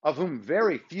 of whom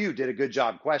very few did a good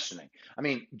job questioning. I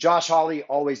mean, Josh Hawley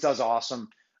always does awesome.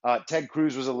 Ted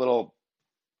Cruz was a little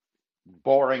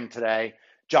boring today.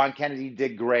 John Kennedy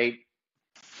did great.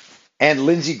 And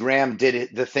Lindsey Graham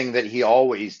did the thing that he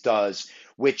always does,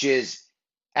 which is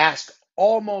ask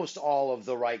almost all of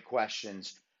the right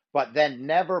questions, but then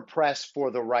never press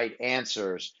for the right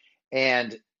answers.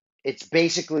 And it's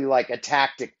basically like a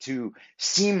tactic to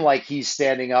seem like he's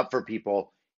standing up for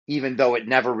people, even though it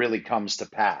never really comes to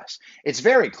pass. It's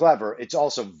very clever. It's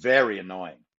also very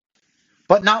annoying.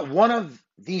 But not one of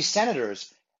these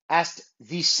senators asked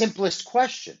the simplest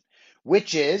question,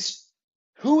 which is,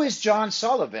 who is John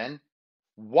Sullivan?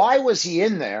 Why was he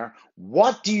in there?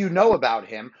 What do you know about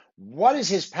him? What is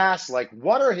his past like?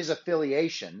 What are his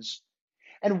affiliations?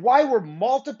 And why were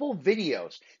multiple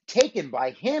videos taken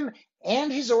by him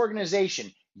and his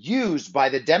organization used by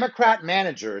the Democrat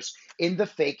managers in the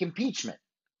fake impeachment?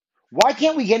 Why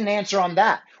can't we get an answer on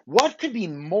that? What could be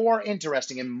more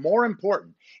interesting and more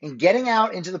important in getting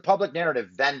out into the public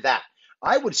narrative than that?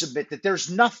 I would submit that there's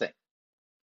nothing.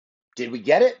 Did we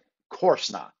get it? Of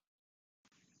course not.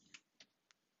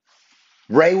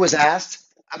 Wray was asked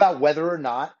about whether or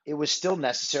not it was still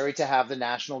necessary to have the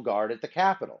National Guard at the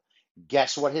Capitol.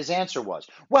 Guess what his answer was?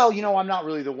 Well, I'm not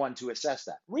really the one to assess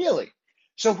that. Really?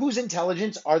 So whose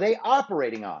intelligence are they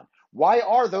operating on? Why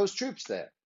are those troops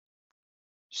there?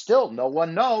 Still, no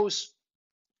one knows.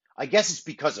 I guess it's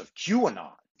because of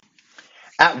QAnon.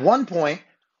 At one point,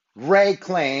 Wray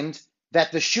claimed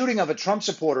that the shooting of a Trump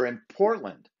supporter in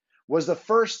Portland was the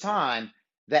first time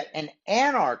that an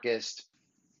anarchist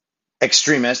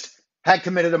extremist had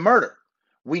committed a murder.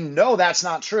 We know that's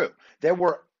not true. There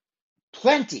were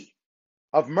plenty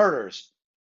of murders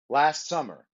last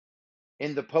summer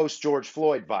in the post-George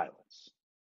Floyd violence.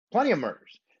 Plenty of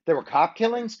murders. There were cop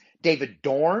killings. David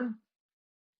Dorn.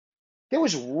 There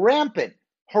was rampant,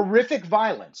 horrific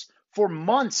violence for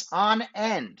months on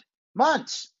end.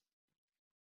 Months.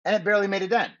 And it barely made a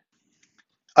dent.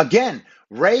 Again,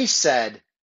 Wray said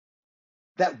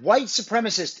that white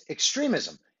supremacist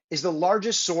extremism is the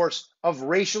largest source of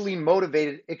racially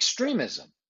motivated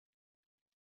extremism.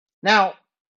 Now,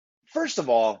 first of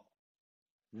all,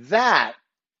 that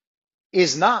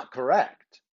is not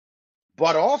correct.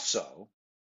 But also,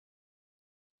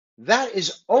 that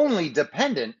is only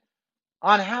dependent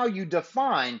on how you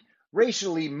define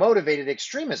racially motivated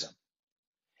extremism.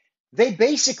 They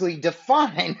basically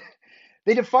define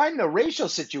the racial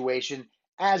situation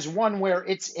as one where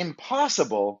it's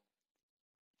impossible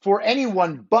for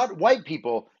anyone but white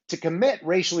people to commit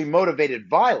racially motivated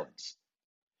violence.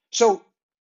 So,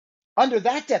 under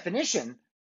that definition,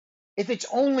 if it's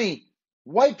only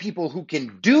white people who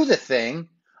can do the thing,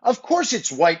 of course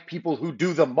it's white people who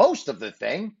do the most of the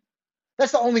thing.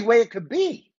 That's the only way it could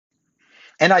be.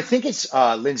 And I think it's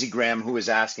Lindsey Graham who was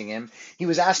asking him. He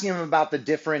was asking him about the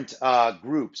different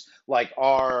groups, like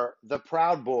are the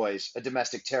Proud Boys a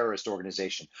domestic terrorist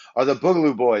organization? Are the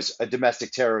Boogaloo Boys a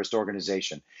domestic terrorist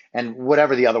organization? And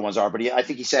whatever the other ones are, but I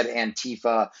think he said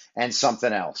Antifa and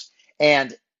something else.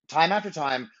 And time after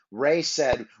time, Wray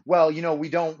said, well, we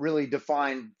don't really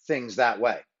define things that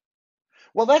way.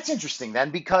 Well, that's interesting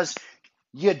then, because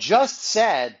you just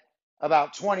said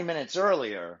about 20 minutes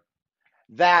earlier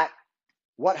that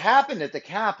what happened at the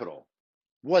Capitol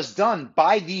was done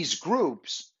by these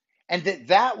groups and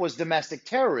that was domestic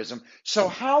terrorism. So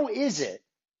how is it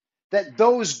that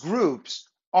those groups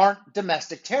aren't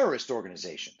domestic terrorist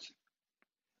organizations?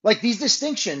 Like, these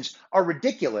distinctions are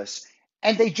ridiculous,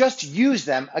 and they just use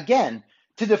them, again,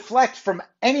 to deflect from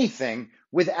anything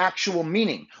with actual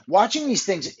meaning. Watching these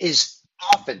things is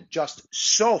often just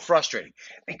so frustrating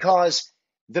because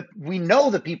we know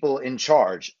the people in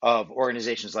charge of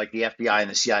organizations like the FBI and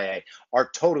the CIA are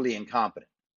totally incompetent.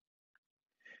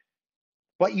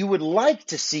 But you would like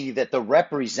to see that the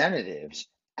representatives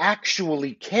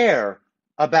actually care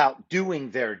about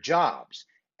doing their jobs.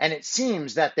 And it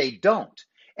seems that they don't,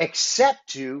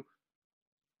 except to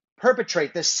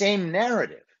perpetrate the same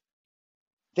narrative.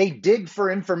 They dig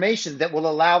for information that will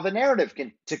allow the narrative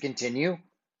to continue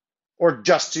or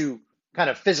just to kind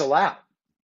of fizzle out.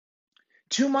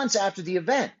 2 months after the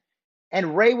event,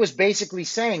 and Wray was basically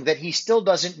saying that he still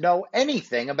doesn't know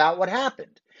anything about what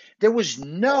happened. There was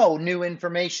no new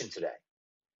information today.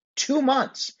 2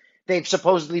 months. They've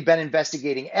supposedly been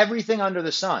investigating everything under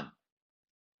the sun.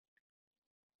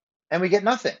 And we get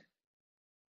nothing.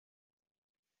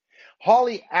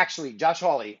 Josh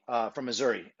Hawley from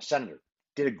Missouri, senator,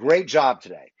 did a great job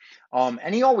today.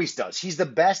 And he always does. He's the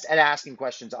best at asking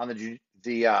questions on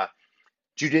the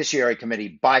Judiciary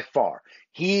Committee by far.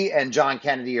 He and John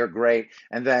Kennedy are great.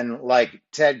 And then like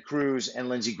Ted Cruz and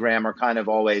Lindsey Graham are kind of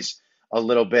always a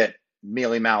little bit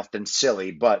mealy-mouthed and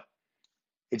silly, but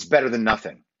it's better than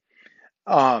nothing.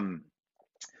 But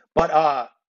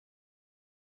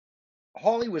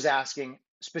Hawley was asking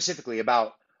specifically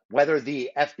about whether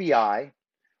the FBI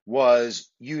was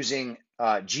using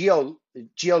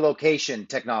geolocation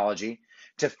technology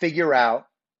to figure out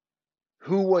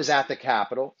who was at the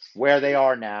Capitol, where they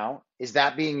are now. Is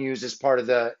that being used as part of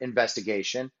the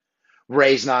investigation?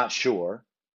 Wray's not sure.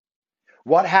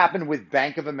 What happened with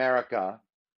Bank of America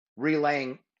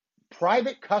relaying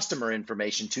private customer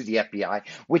information to the FBI,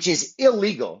 which is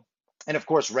illegal? And of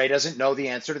course, Wray doesn't know the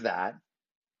answer to that.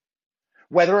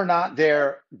 Whether or not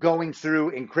they're going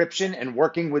through encryption and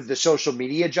working with the social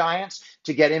media giants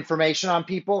to get information on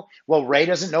people, well, Wray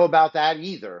doesn't know about that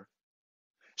either.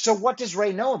 So what does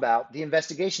Wray know about the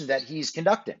investigation that he's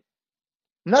conducting?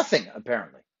 Nothing,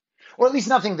 apparently. Or at least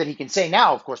nothing that he can say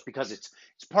now, of course, because it's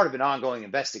part of an ongoing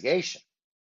investigation.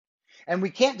 And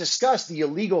we can't discuss the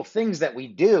illegal things that we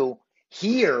do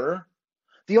here.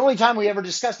 The only time we ever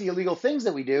discuss the illegal things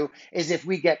that we do is if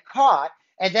we get caught,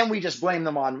 and then we just blame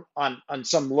them on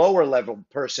some lower level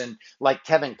person like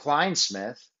Kevin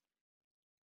Kleinsmith.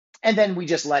 And then we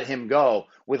just let him go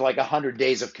with like 100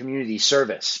 days of community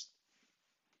service.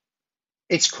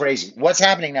 It's crazy. What's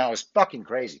happening now is fucking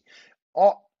crazy.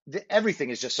 Everything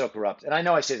is just so corrupt. And I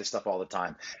know I say this stuff all the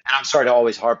time, and I'm sorry to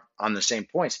always harp on the same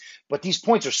points, but these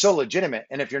points are so legitimate.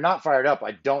 And if you're not fired up,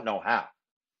 I don't know how.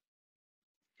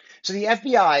 So the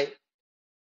FBI,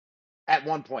 at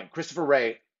one point, Christopher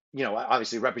Wray,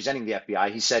 obviously representing the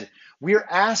FBI, he said, "We're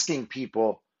asking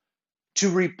people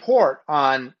to report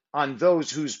on those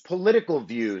whose political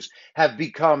views have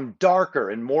become darker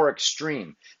and more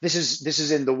extreme." This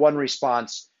is in the one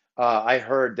response I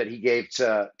heard that he gave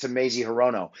to Mazie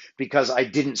Hirono, because I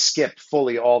didn't skip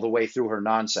fully all the way through her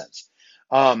nonsense.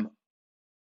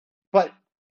 But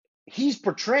he's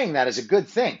portraying that as a good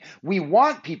thing. We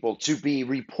want people to be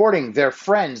reporting their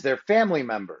friends, their family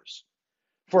members,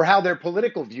 for how their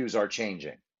political views are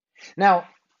changing. Now,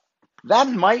 that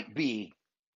might be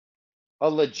a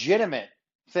legitimate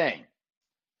thing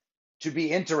to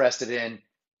be interested in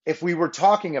if we were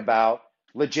talking about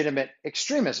legitimate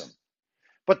extremism.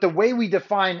 But the way we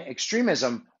define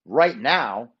extremism right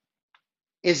now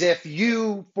is if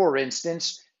you, for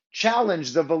instance,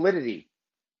 challenge the validity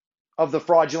of the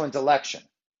fraudulent election,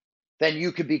 then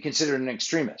you could be considered an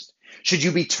extremist. Should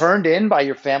you be turned in by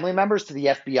your family members to the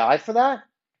FBI for that?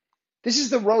 This is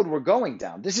the road we're going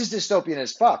down. This is dystopian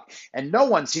as fuck, and no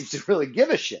one seems to really give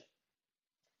a shit.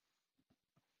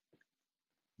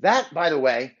 That, by the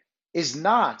way, is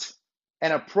not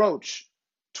an approach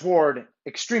toward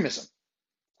extremism.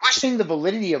 Questioning the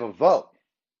validity of a vote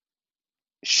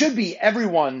should be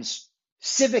everyone's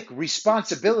civic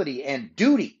responsibility and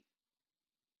duty.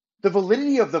 The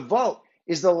validity of the vote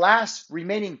is the last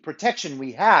remaining protection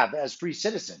we have as free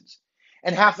citizens.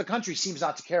 And half the country seems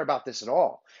not to care about this at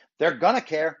all. They're going to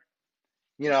care.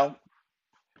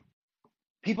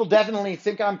 People definitely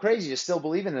think I'm crazy to still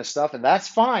believe in this stuff, and that's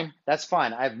fine. That's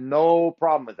fine. I have no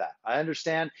problem with that. I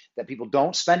understand that people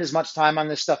don't spend as much time on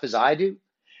this stuff as I do.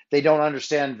 They don't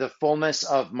understand the fullness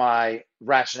of my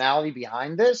rationality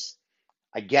behind this.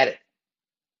 I get it.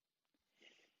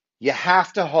 You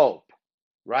have to hope,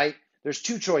 right? There's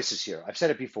two choices here. I've said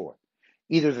it before.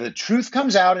 Either the truth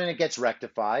comes out and it gets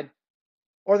rectified,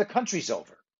 or the country's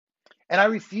over. And I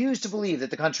refuse to believe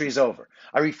that the country is over.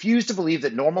 I refuse to believe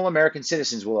that normal American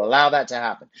citizens will allow that to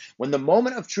happen. When the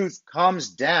moment of truth comes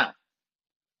down,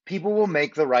 people will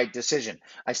make the right decision.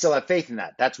 I still have faith in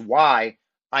that. That's why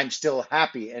I'm still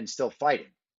happy and still fighting.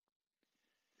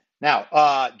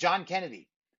 Now, John Kennedy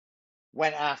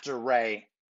went after Wray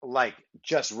like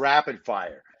just rapid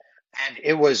fire. And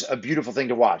it was a beautiful thing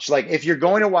to watch. Like, if you're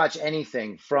going to watch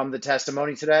anything from the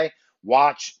testimony today,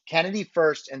 watch Kennedy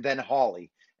first and then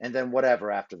Hawley and then whatever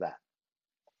after that.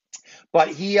 But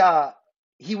he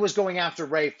was going after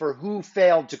Wray for who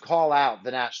failed to call out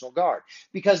the National Guard,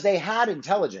 because they had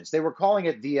intelligence. They were calling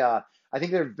it I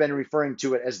think they've been referring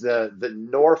to it as the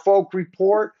Norfolk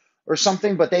report or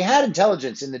something, but they had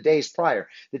intelligence in the days prior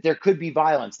that there could be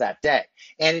violence that day.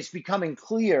 And it's becoming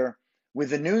clear with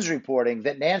the news reporting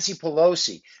that Nancy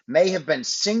Pelosi may have been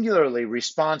singularly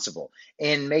responsible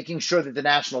in making sure that the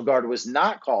National Guard was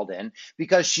not called in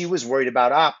because she was worried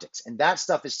about optics. And that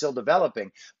stuff is still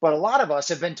developing. But a lot of us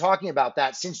have been talking about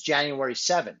that since January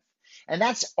 7th. And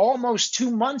that's almost 2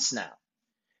 months now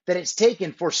that it's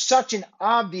taken for such an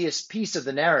obvious piece of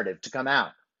the narrative to come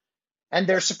out. And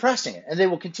they're suppressing it, and they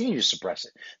will continue to suppress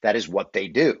it. That is what they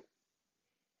do.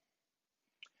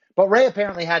 But Wray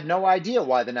apparently had no idea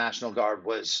why the National Guard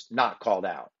was not called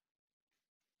out.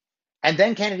 And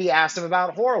then Kennedy asked him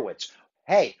about Horowitz.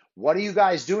 Hey, what are you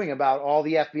guys doing about all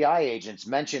the FBI agents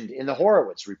mentioned in the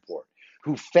Horowitz report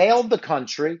who failed the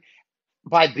country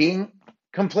by being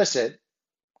complicit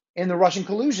in the Russian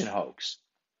collusion hoax?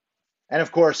 And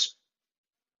of course,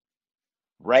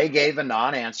 Wray gave a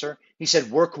non-answer. He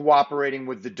said, we're cooperating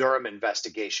with the Durham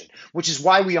investigation, which is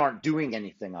why we aren't doing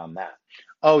anything on that.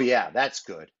 Oh, yeah, that's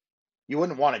good. You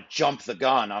wouldn't want to jump the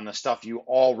gun on the stuff you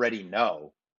already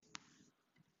know.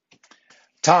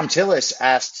 Tom Tillis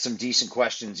asked some decent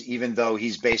questions, even though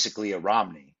he's basically a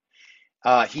Romney.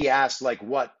 He asked, like,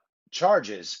 what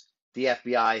charges the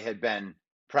FBI had been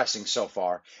pressing so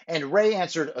far. And Wray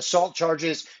answered assault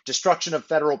charges, destruction of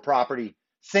federal property,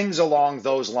 things along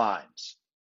those lines.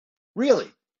 Really,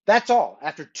 that's all.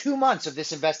 After 2 months of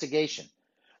this investigation,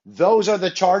 those are the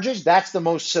charges? That's the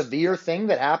most severe thing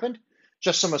that happened?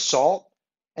 Just some assault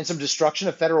and some destruction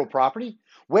of federal property?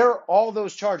 Where are all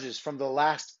those charges from the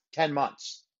last 10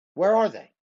 months? Where are they?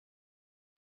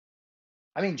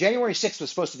 I mean, January 6th was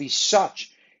supposed to be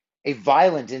such a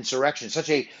violent insurrection, such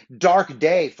a dark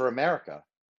day for America.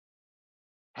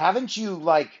 Haven't you,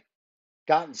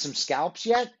 gotten some scalps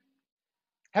yet?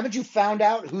 Haven't you found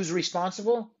out who's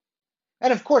responsible?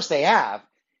 And of course they have.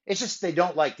 It's just they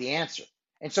don't like the answer.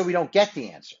 And so we don't get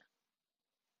the answer.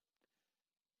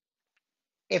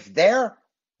 If there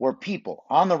were people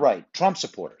on the right, Trump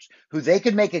supporters, who they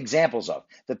could make examples of,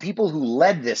 the people who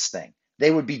led this thing, they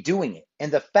would be doing it.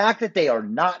 And the fact that they are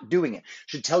not doing it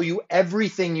should tell you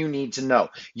everything you need to know.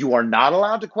 You are not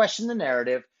allowed to question the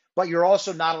narrative, but you're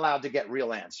also not allowed to get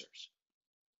real answers.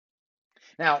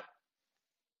 Now,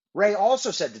 Ray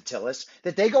also said to Tillis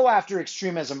that they go after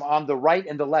extremism on the right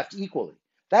and the left equally.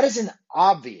 That is an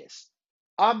obvious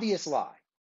lie.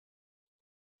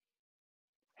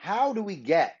 How do we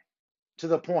get to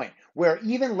the point where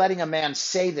even letting a man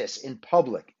say this in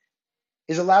public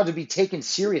is allowed to be taken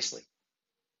seriously?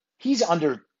 He's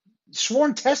under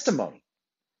sworn testimony,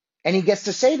 and he gets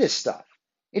to say this stuff.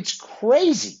 It's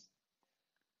crazy.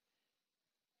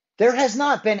 There has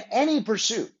not been any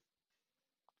pursuit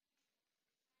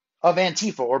of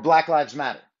Antifa or Black Lives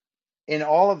Matter in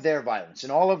all of their violence,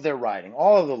 in all of their rioting,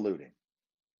 all of the looting,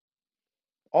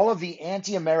 all of the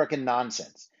anti-American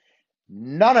nonsense.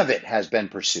 None of it has been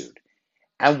pursued.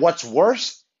 And what's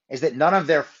worse is that none of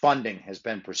their funding has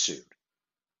been pursued.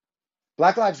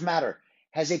 Black Lives Matter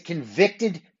has a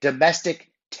convicted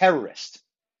domestic terrorist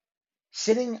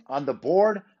sitting on the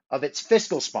board of its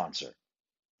fiscal sponsor.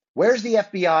 Where's the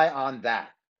FBI on that?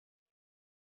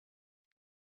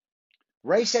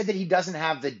 Ray said that he doesn't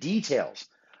have the details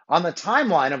on the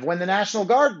timeline of when the National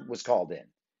Guard was called in.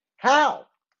 How?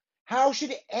 How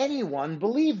should anyone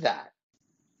believe that?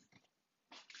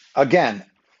 Again,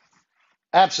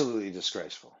 absolutely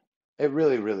disgraceful. It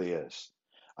really, really is.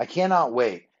 I cannot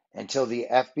wait until the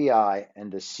FBI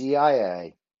and the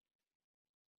CIA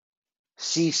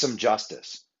see some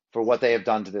justice for what they have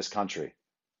done to this country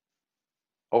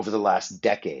over the last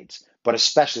decades, but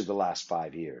especially the last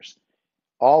 5 years.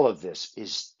 All of this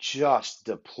is just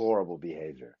deplorable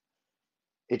behavior.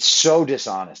 It's so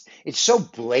dishonest. It's so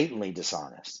blatantly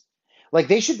dishonest. Like,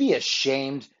 they should be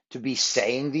ashamed to be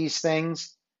saying these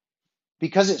things,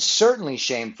 because it's certainly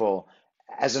shameful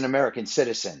as an American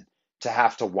citizen to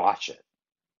have to watch it.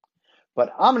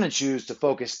 But I'm going to choose to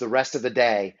focus the rest of the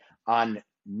day on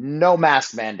no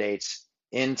mask mandates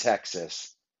in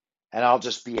Texas, and I'll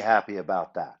just be happy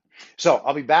about that. So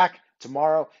I'll be back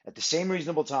tomorrow at the same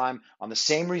reasonable time on the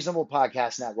same reasonable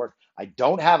podcast network. I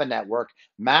don't have a network.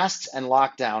 Masks and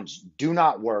lockdowns do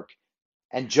not work,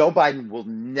 and Joe Biden will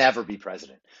never be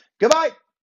president. Goodbye.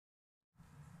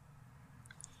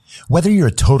 Whether you're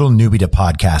a total newbie to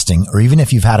podcasting or even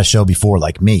if you've had a show before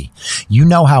like me, you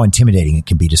know how intimidating it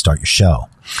can be to start your show.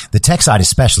 The tech side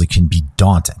especially can be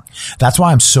daunting. That's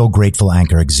why I'm so grateful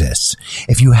Anchor exists.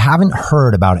 If you haven't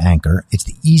heard about Anchor, it's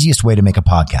the easiest way to make a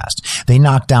podcast. They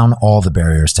knock down all the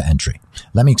barriers to entry.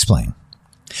 Let me explain.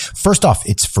 First off,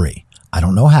 it's free. I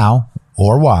don't know how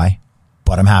or why,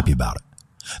 but I'm happy about it.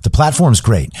 The platform's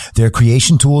great. There are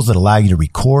creation tools that allow you to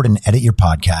record and edit your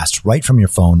podcast right from your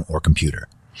phone or computer.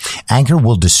 Anchor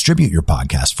will distribute your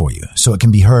podcast for you so it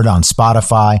can be heard on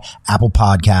Spotify, Apple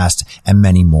Podcasts, and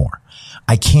many more.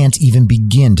 I can't even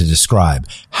begin to describe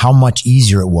how much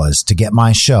easier it was to get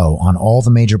my show on all the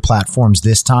major platforms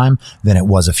this time than it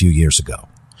was a few years ago.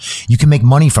 You can make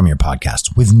money from your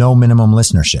podcast with no minimum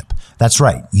listenership. That's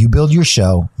right. You build your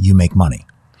show, you make money.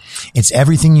 It's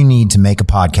everything you need to make a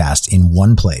podcast in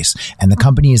one place, and the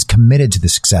company is committed to the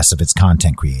success of its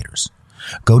content creators.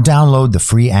 Go download the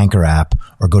free Anchor app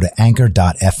or go to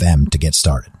anchor.fm to get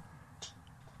started.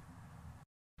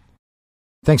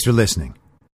 Thanks for listening.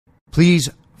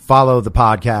 Please follow the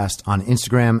podcast on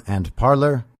Instagram and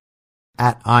Parler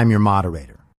at I'm Your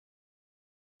Moderator.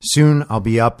 Soon I'll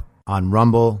be up on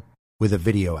Rumble with a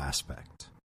video aspect.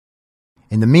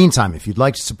 In the meantime, if you'd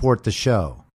like to support the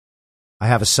show, I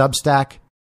have a Substack,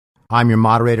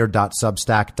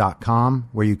 imyourmoderator.substack.com,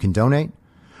 where you can donate.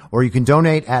 Or you can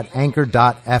donate at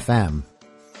anchor.fm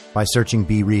by searching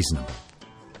Be Reasonable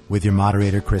with your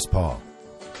moderator, Chris Paul.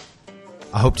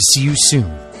 I hope to see you soon.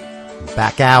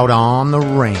 Back out on the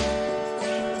range.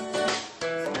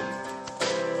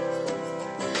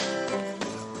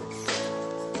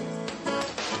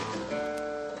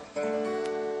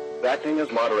 Acting as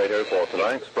moderator for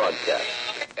tonight's broadcast.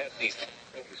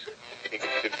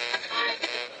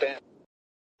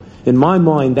 In my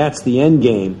mind, that's the end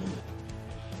game.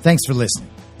 Thanks for listening.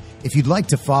 If you'd like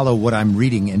to follow what I'm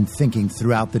reading and thinking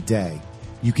throughout the day,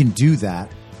 you can do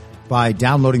that by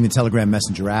downloading the Telegram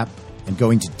Messenger app and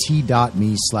going to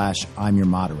t.me/I'm Your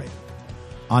Moderator.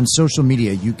 On social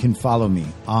media, you can follow me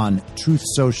on Truth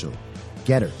Social,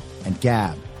 Getter, and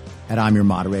Gab at I'm Your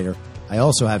Moderator. I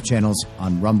also have channels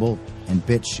on Rumble and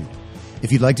BitChute.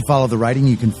 If you'd like to follow the writing,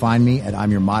 you can find me at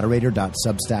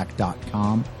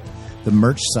imyourmoderator.substack.com. The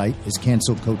merch site is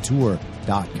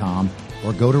cancelcouture.com,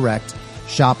 or go direct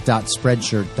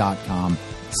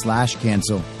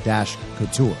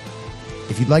shop.spreadshirt.com/cancel-couture.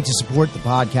 If you'd like to support the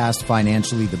podcast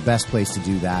financially, the best place to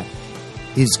do that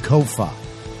is Ko-Fi.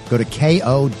 Go to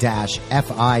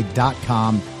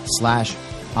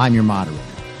ko-fi.com/I'm your moderator.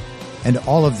 And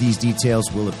all of these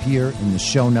details will appear in the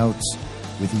show notes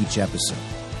with each episode.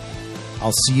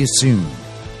 I'll see you soon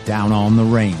down on the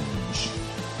range.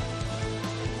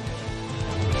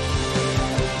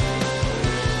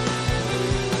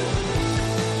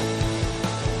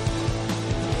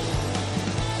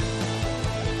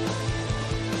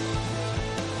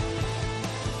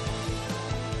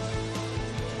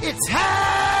 It's high!